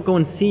sick, I don't go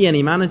and see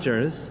any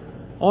managers.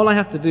 All I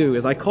have to do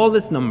is I call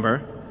this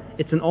number.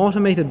 It's an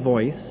automated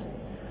voice.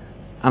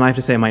 And I have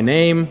to say my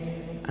name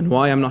and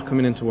why I'm not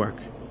coming into work.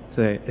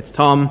 Say, it's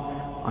Tom.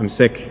 I'm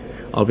sick.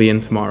 I'll be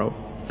in tomorrow.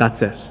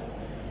 That's it.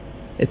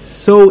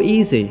 It's so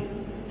easy.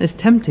 It's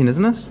tempting,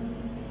 isn't it?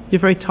 You're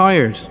very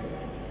tired.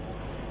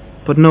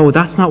 But no,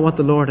 that's not what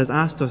the Lord has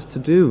asked us to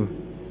do.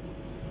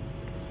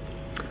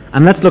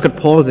 And let's look at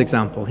Paul's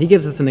example. He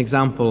gives us an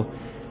example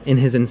in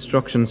his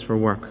instructions for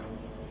work.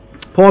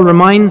 Paul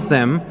reminds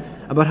them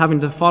about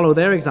having to follow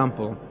their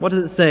example. What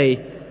does it say?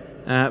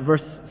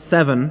 Verse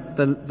 7,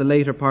 the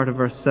later part of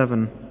verse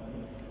 7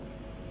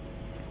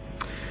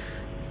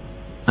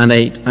 and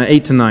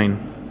 8 to 9.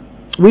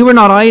 "We were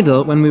not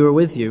idle when we were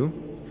with you,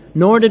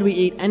 nor did we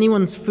eat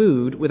anyone's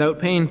food without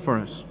paying for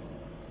it.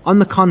 On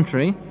the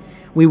contrary,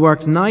 we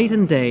worked night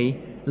and day,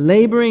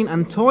 laboring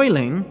and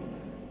toiling,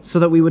 so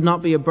that we would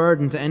not be a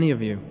burden to any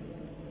of you.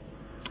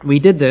 We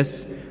did this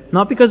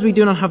not because we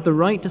do not have the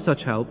right to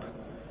such help,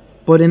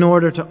 but in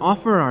order to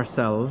offer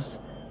ourselves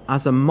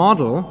as a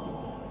model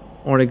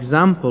or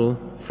example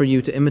for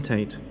you to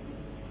imitate."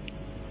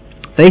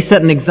 They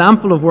set an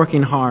example of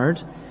working hard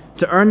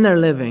to earn their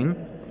living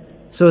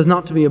so as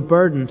not to be a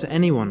burden to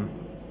anyone.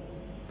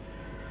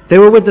 They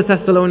were with the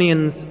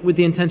Thessalonians with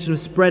the intention of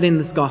spreading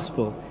this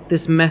gospel,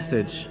 this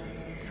message,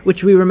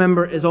 which we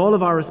remember is all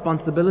of our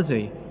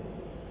responsibility.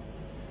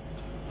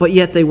 But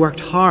yet they worked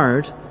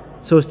hard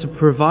so as to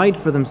provide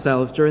for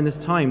themselves during this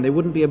time. They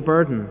wouldn't be a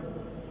burden.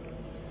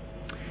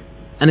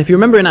 And if you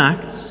remember in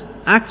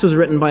Acts was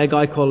written by a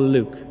guy called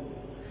Luke.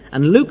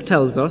 And Luke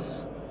tells us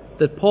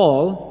that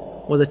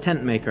Paul was a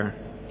tent maker.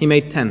 He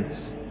made tents.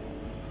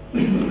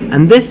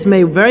 And this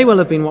may very well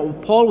have been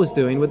what Paul was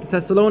doing with the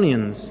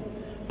Thessalonians.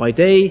 By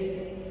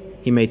day,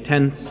 he made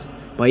tents.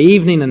 By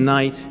evening and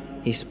night,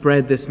 he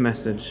spread this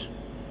message.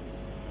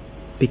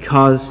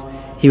 Because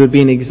he would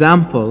be an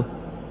example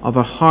of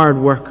a hard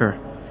worker,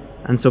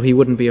 and so he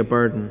wouldn't be a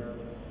burden.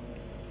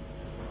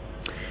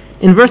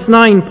 In verse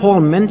 9,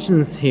 Paul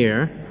mentions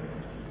here,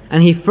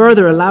 and he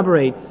further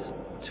elaborates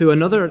to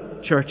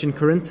another church in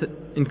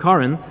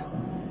Corinth,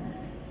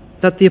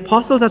 that the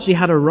apostles actually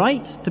had a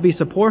right to be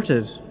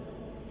supported.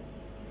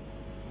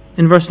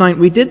 In verse 9,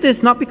 we did this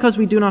not because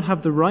we do not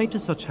have the right to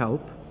such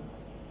help,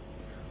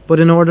 but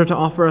in order to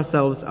offer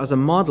ourselves as a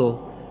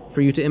model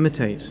for you to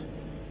imitate.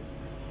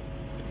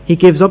 He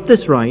gives up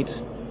this right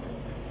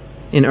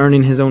in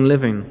earning his own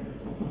living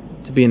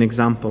to be an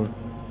example.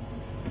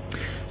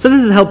 So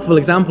this is a helpful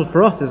example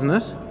for us, isn't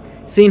it?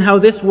 Seeing how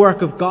this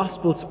work of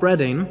gospel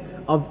spreading,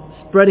 of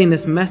spreading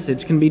this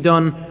message, can be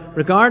done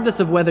regardless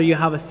of whether you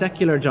have a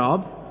secular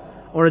job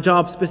or a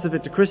job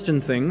specific to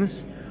Christian things,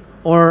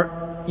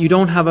 or you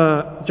don't have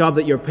a job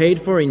that you're paid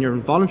for and you're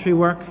in voluntary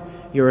work,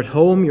 you're at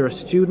home, you're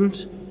a student.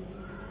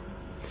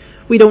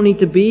 We don't need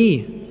to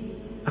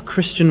be a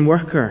Christian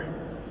worker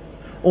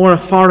or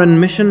a foreign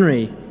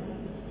missionary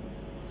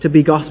to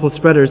be gospel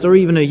spreaders, or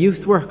even a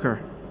youth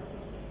worker.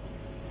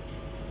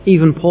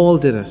 Even Paul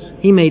did it.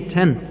 He made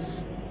tents.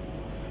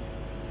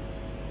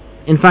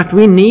 In fact,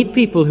 we need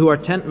people who are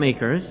tent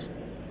makers,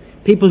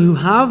 people who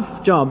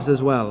have jobs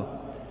as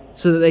well,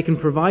 so that they can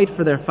provide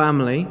for their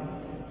family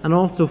and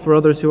also for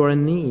others who are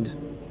in need.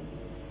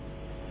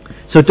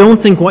 So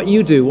don't think what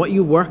you do, what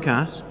you work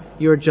at,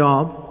 your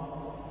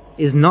job,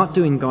 is not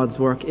doing God's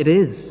work. It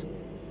is.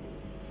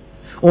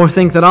 Or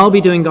think that I'll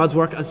be doing God's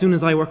work as soon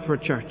as I work for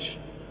a church,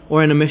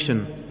 or in a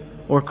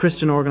mission, or a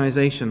Christian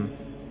organization.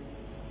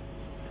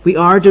 We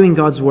are doing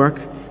God's work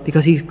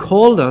because He's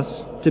called us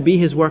to be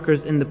His workers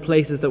in the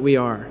places that we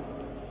are,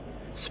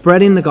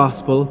 spreading the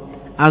gospel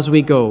as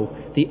we go,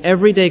 the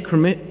everyday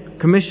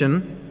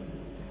commission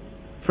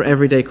for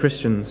everyday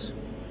Christians.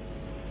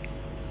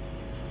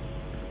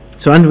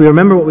 So, and we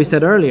remember what we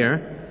said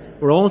earlier,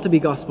 we're all to be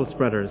gospel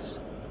spreaders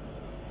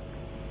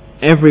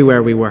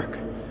everywhere we work,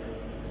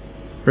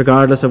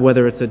 regardless of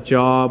whether it's a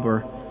job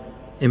or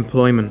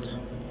employment.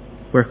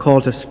 We're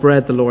called to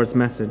spread the Lord's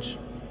message.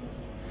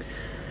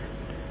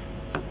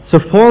 So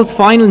Paul's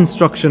final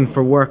instruction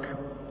for work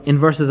in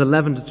verses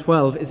 11 to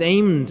 12 is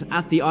aimed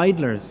at the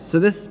idlers. So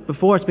this,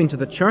 before it's been to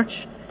the church,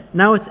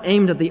 now it's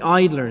aimed at the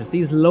idlers,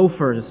 these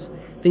loafers,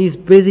 these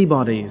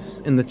busybodies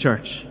in the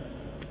church.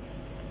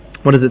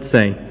 What does it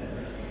say?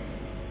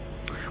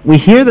 We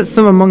hear that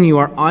some among you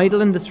are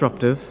idle and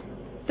disruptive.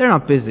 They're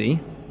not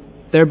busy,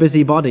 they're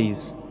busybodies.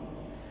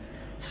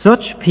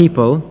 Such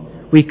people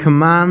we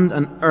command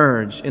and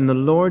urge in the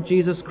Lord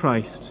Jesus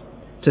Christ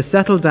to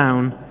settle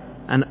down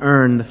and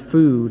earn the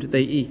food they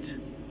eat.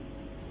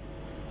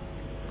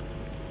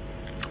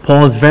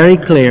 Paul is very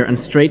clear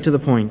and straight to the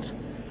point.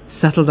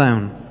 Settle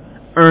down.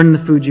 Earn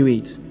the food you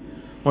eat.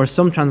 Or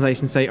some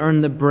translations say,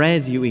 earn the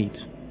bread you eat.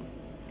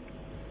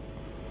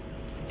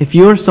 If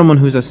you're someone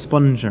who's a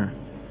sponger,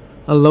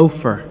 a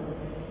loafer,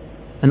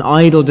 an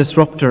idle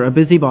disruptor, a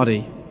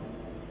busybody,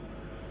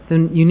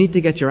 then you need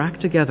to get your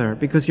act together,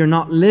 because you're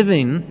not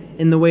living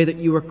in the way that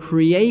you were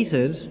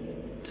created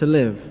to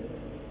live.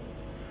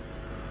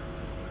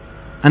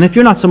 And if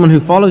you're not someone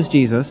who follows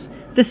Jesus,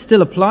 this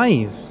still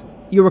applies.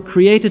 You were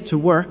created to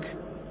work,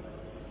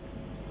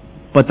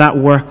 but that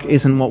work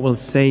isn't what will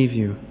save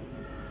you.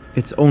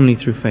 It's only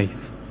through faith.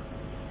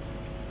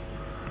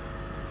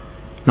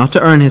 Not to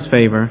earn His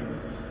favour,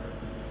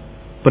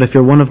 but if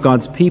you're one of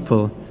God's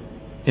people,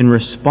 in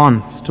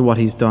response to what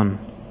He's done.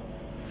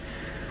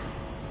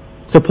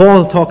 So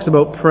Paul talks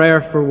about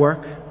prayer for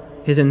work,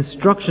 his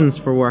instructions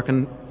for work,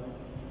 and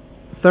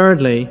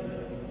thirdly,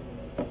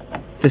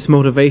 this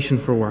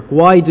motivation for work.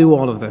 Why do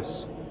all of this?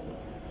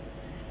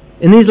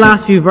 In these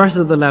last few verses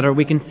of the letter,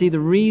 we can see the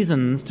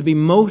reasons to be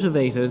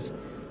motivated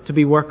to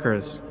be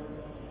workers.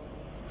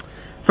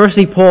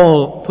 Firstly,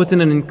 Paul puts in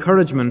an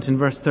encouragement in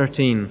verse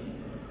 13.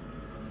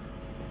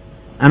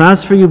 And as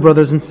for you,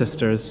 brothers and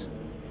sisters,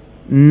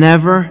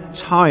 never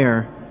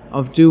tire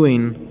of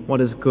doing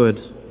what is good.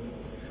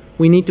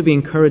 We need to be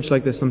encouraged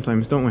like this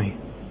sometimes, don't we?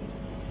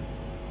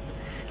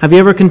 Have you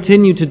ever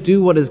continued to do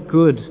what is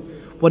good,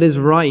 what is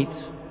right,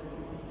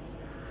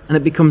 and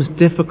it becomes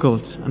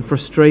difficult and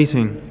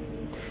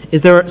frustrating?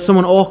 Is there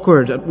someone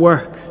awkward at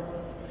work?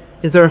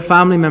 Is there a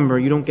family member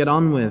you don't get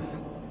on with?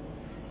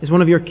 Is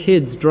one of your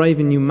kids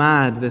driving you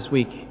mad this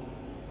week?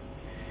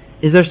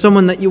 Is there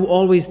someone that you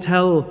always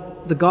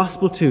tell the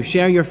gospel to,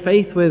 share your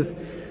faith with,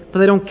 but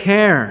they don't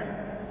care?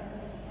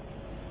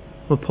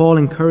 Well, Paul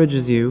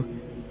encourages you,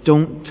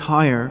 don't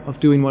tire of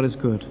doing what is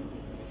good.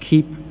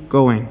 Keep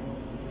going.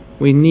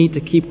 We need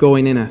to keep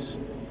going in it.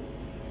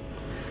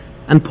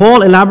 And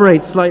Paul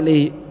elaborates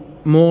slightly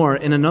more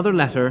in another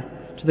letter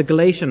to the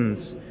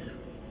Galatians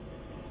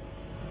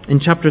in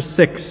chapter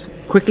 6.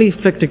 Quickly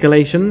flick to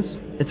Galatians.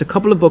 It's a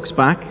couple of books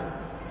back.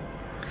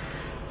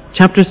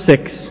 Chapter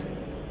 6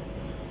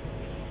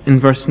 in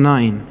verse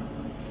 9.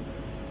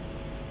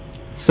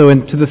 So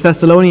to the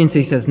Thessalonians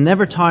he says,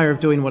 never tire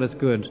of doing what is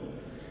good.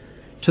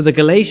 To the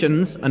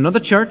Galatians, another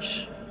church,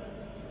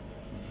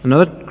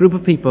 another group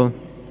of people,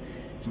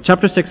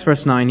 chapter 6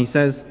 verse 9, he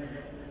says,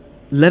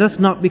 let us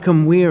not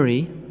become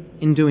weary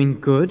in doing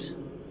good,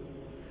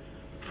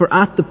 for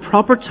at the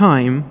proper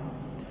time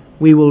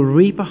we will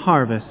reap a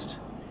harvest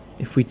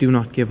if we do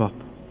not give up.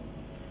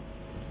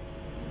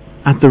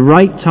 At the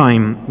right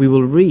time we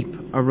will reap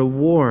a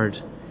reward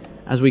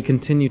as we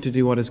continue to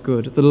do what is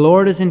good. The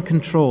Lord is in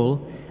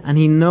control, and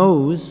He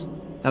knows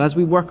that as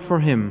we work for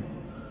Him,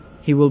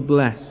 He will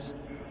bless.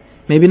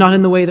 Maybe not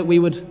in the way that we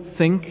would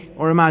think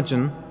or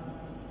imagine,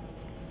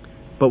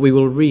 but we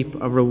will reap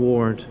a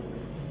reward.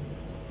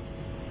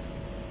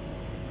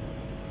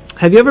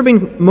 Have you ever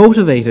been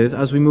motivated,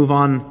 as we move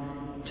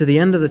on to the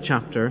end of the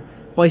chapter,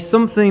 by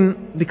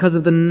something because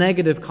of the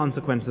negative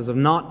consequences of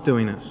not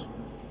doing it?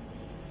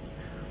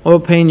 What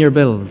about paying your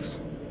bills?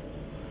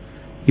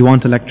 You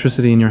want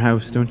electricity in your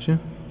house, don't you?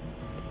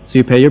 So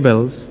you pay your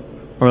bills,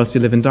 or else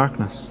you live in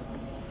darkness.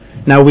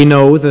 Now we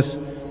know that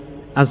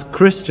as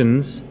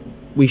Christians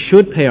we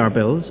should pay our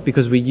bills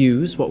because we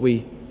use what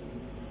we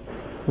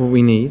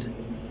need.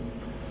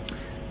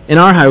 In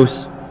our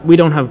house we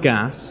don't have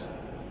gas,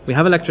 we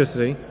have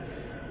electricity,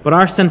 but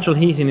our central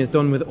heating is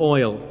done with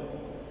oil.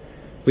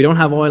 We don't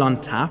have oil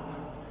on tap,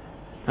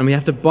 and we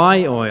have to buy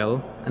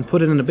oil and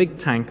put it in a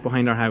big tank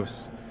behind our house.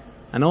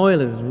 And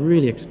oil is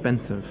really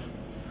expensive.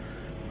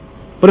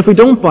 But if we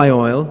don't buy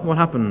oil, what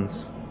happens?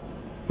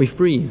 We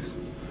freeze.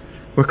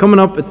 We're coming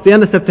up, it's the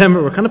end of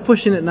September, we're kind of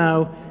pushing it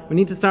now. We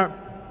need to start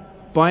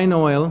buying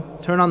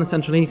oil, turn on the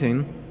central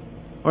heating,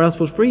 or else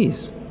we'll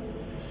freeze.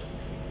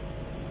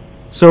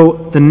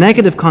 So the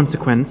negative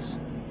consequence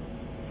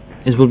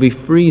is we'll be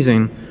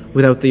freezing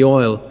without the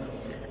oil.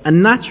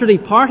 And naturally,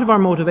 part of our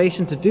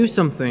motivation to do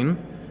something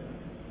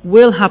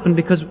will happen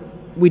because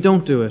we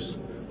don't do it.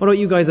 What about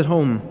you guys at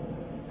home?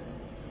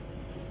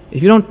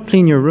 If you don't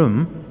clean your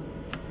room,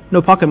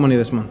 no pocket money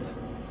this month.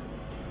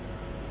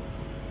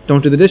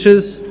 Don't do the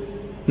dishes,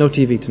 no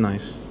TV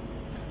tonight.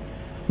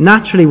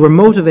 Naturally, we're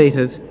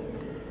motivated,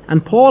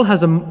 and Paul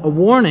has a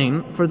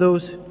warning for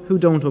those who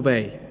don't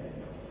obey.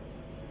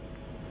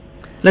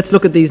 Let's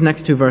look at these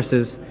next two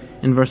verses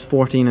in verse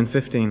 14 and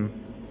 15.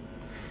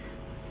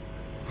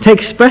 Take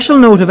special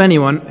note of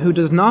anyone who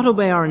does not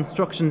obey our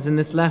instructions in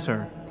this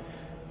letter.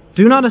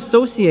 Do not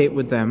associate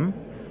with them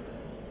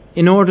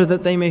in order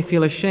that they may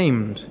feel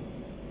ashamed.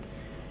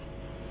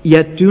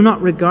 Yet do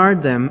not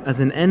regard them as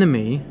an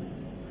enemy,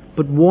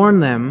 but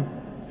warn them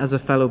as a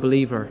fellow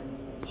believer.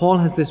 Paul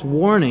has this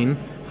warning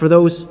for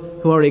those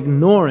who are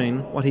ignoring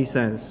what he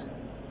says.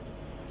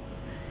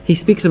 He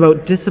speaks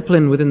about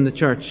discipline within the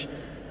church.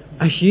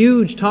 A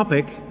huge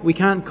topic we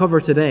can't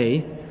cover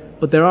today,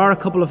 but there are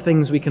a couple of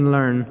things we can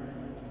learn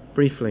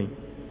briefly.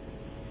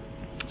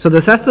 So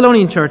the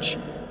Thessalonian church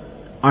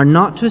are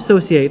not to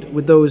associate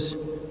with those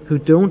who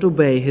don't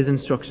obey his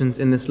instructions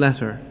in this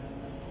letter.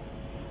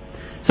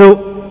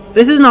 So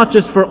this is not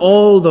just for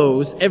all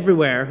those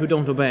everywhere who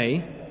don't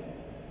obey,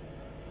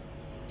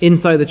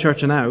 inside the church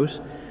and out,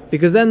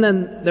 because then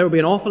there will be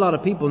an awful lot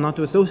of people not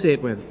to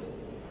associate with.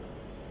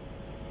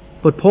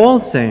 But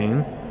Paul's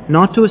saying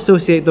not to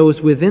associate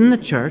those within the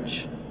church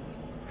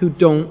who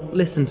don't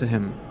listen to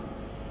him.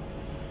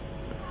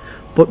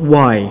 But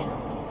why?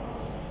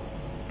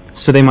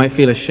 So they might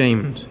feel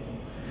ashamed.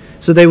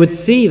 So they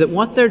would see that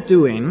what they're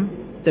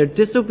doing, their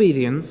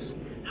disobedience,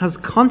 has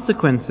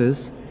consequences,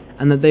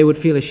 and that they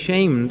would feel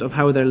ashamed of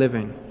how they're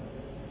living.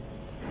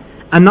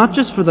 And not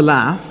just for the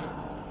laugh,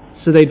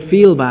 so they'd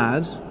feel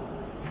bad,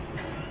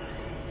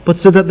 but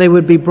so that they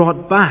would be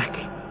brought back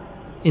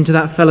into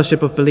that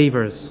fellowship of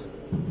believers.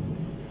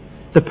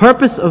 The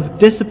purpose of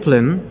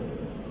discipline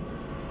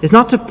is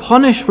not to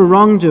punish for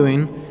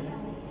wrongdoing,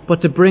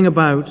 but to bring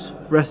about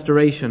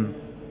restoration.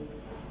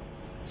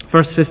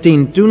 Verse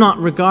 15, do not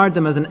regard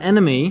them as an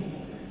enemy,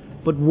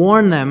 but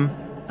warn them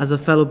as a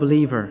fellow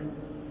believer.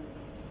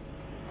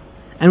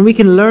 And we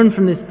can learn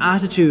from this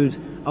attitude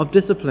of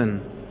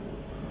discipline.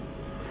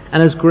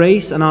 And as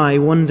Grace and I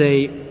one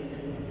day,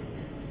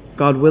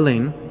 God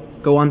willing,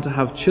 go on to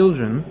have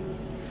children,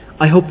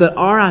 I hope that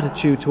our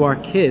attitude to our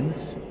kids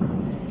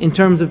in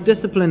terms of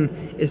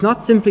discipline is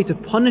not simply to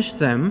punish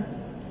them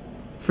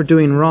for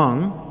doing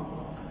wrong,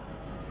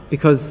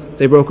 because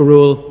they broke a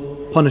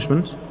rule,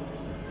 punishment,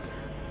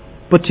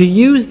 but to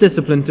use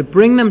discipline to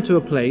bring them to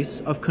a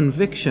place of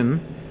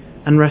conviction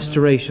and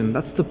restoration.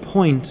 That's the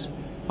point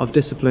of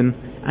discipline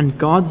and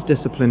God's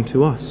discipline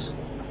to us,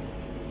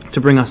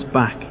 to bring us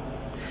back.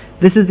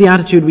 This is the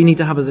attitude we need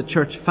to have as a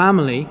church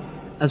family,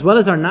 as well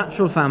as our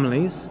natural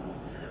families,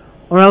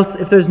 or else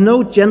if there's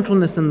no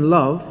gentleness and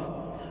love,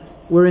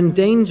 we're in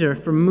danger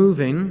from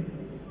moving,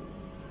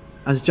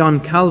 as John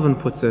Calvin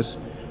puts it,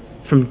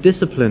 from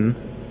discipline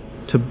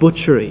to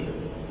butchery,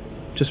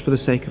 just for the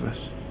sake of it.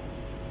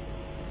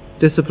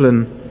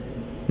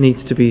 Discipline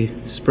needs to be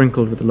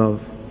sprinkled with love.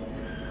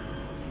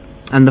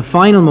 And the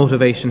final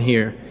motivation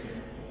here,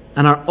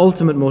 and our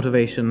ultimate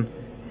motivation,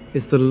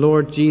 is the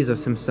Lord Jesus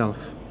himself.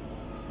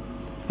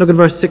 Look at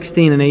verse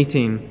 16 and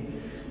 18.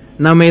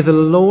 Now may the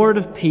Lord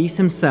of peace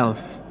himself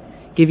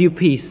give you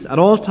peace at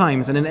all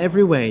times and in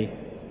every way.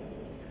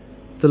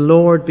 The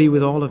Lord be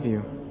with all of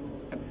you.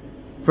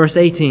 Verse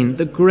 18,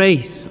 the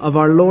grace of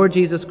our Lord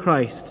Jesus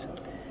Christ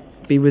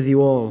be with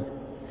you all.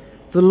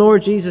 The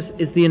Lord Jesus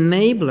is the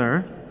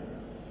enabler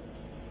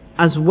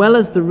as well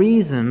as the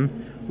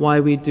reason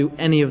why we do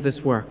any of this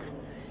work.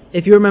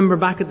 If you remember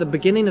back at the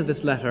beginning of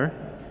this letter,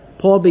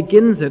 Paul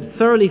begins it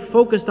thoroughly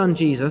focused on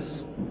Jesus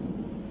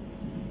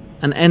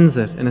and ends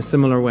it in a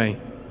similar way.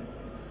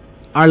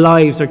 Our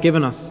lives are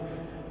given us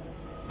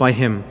by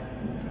him.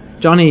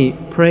 Johnny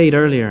prayed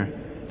earlier.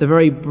 The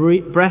very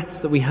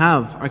breaths that we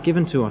have are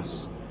given to us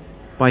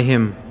by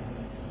him.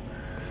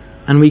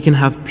 And we can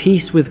have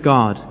peace with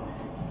God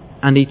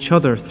and each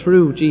other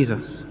through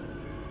Jesus.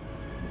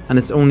 And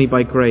it's only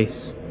by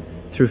grace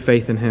through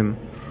faith in him.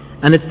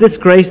 And it's this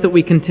grace that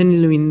we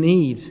continually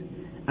need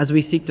as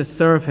we seek to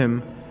serve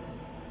him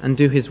and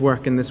do his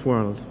work in this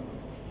world.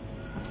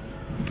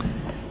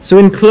 So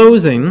in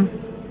closing,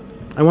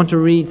 I want to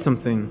read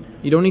something.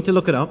 You don't need to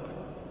look it up.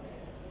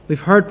 We've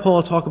heard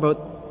Paul talk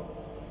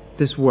about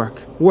this work.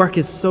 Work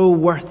is so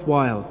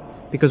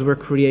worthwhile because we're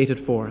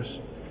created for it.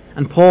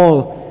 And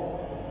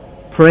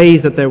Paul prays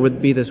that there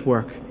would be this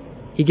work.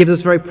 He gives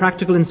us very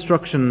practical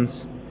instructions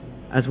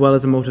as well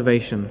as a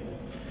motivation.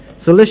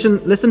 So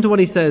listen to what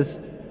he says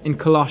in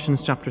Colossians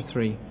chapter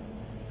 3.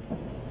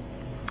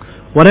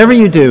 Whatever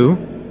you do,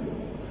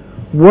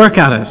 work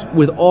at it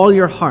with all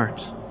your heart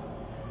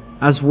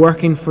as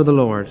working for the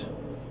Lord,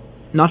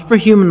 not for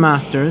human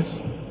masters,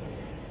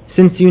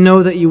 since you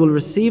know that you will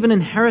receive an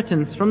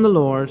inheritance from the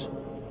Lord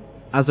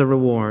as a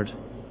reward.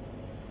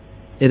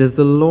 It is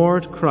the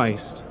Lord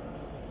Christ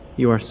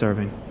you are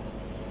serving.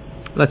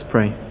 Let's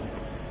pray.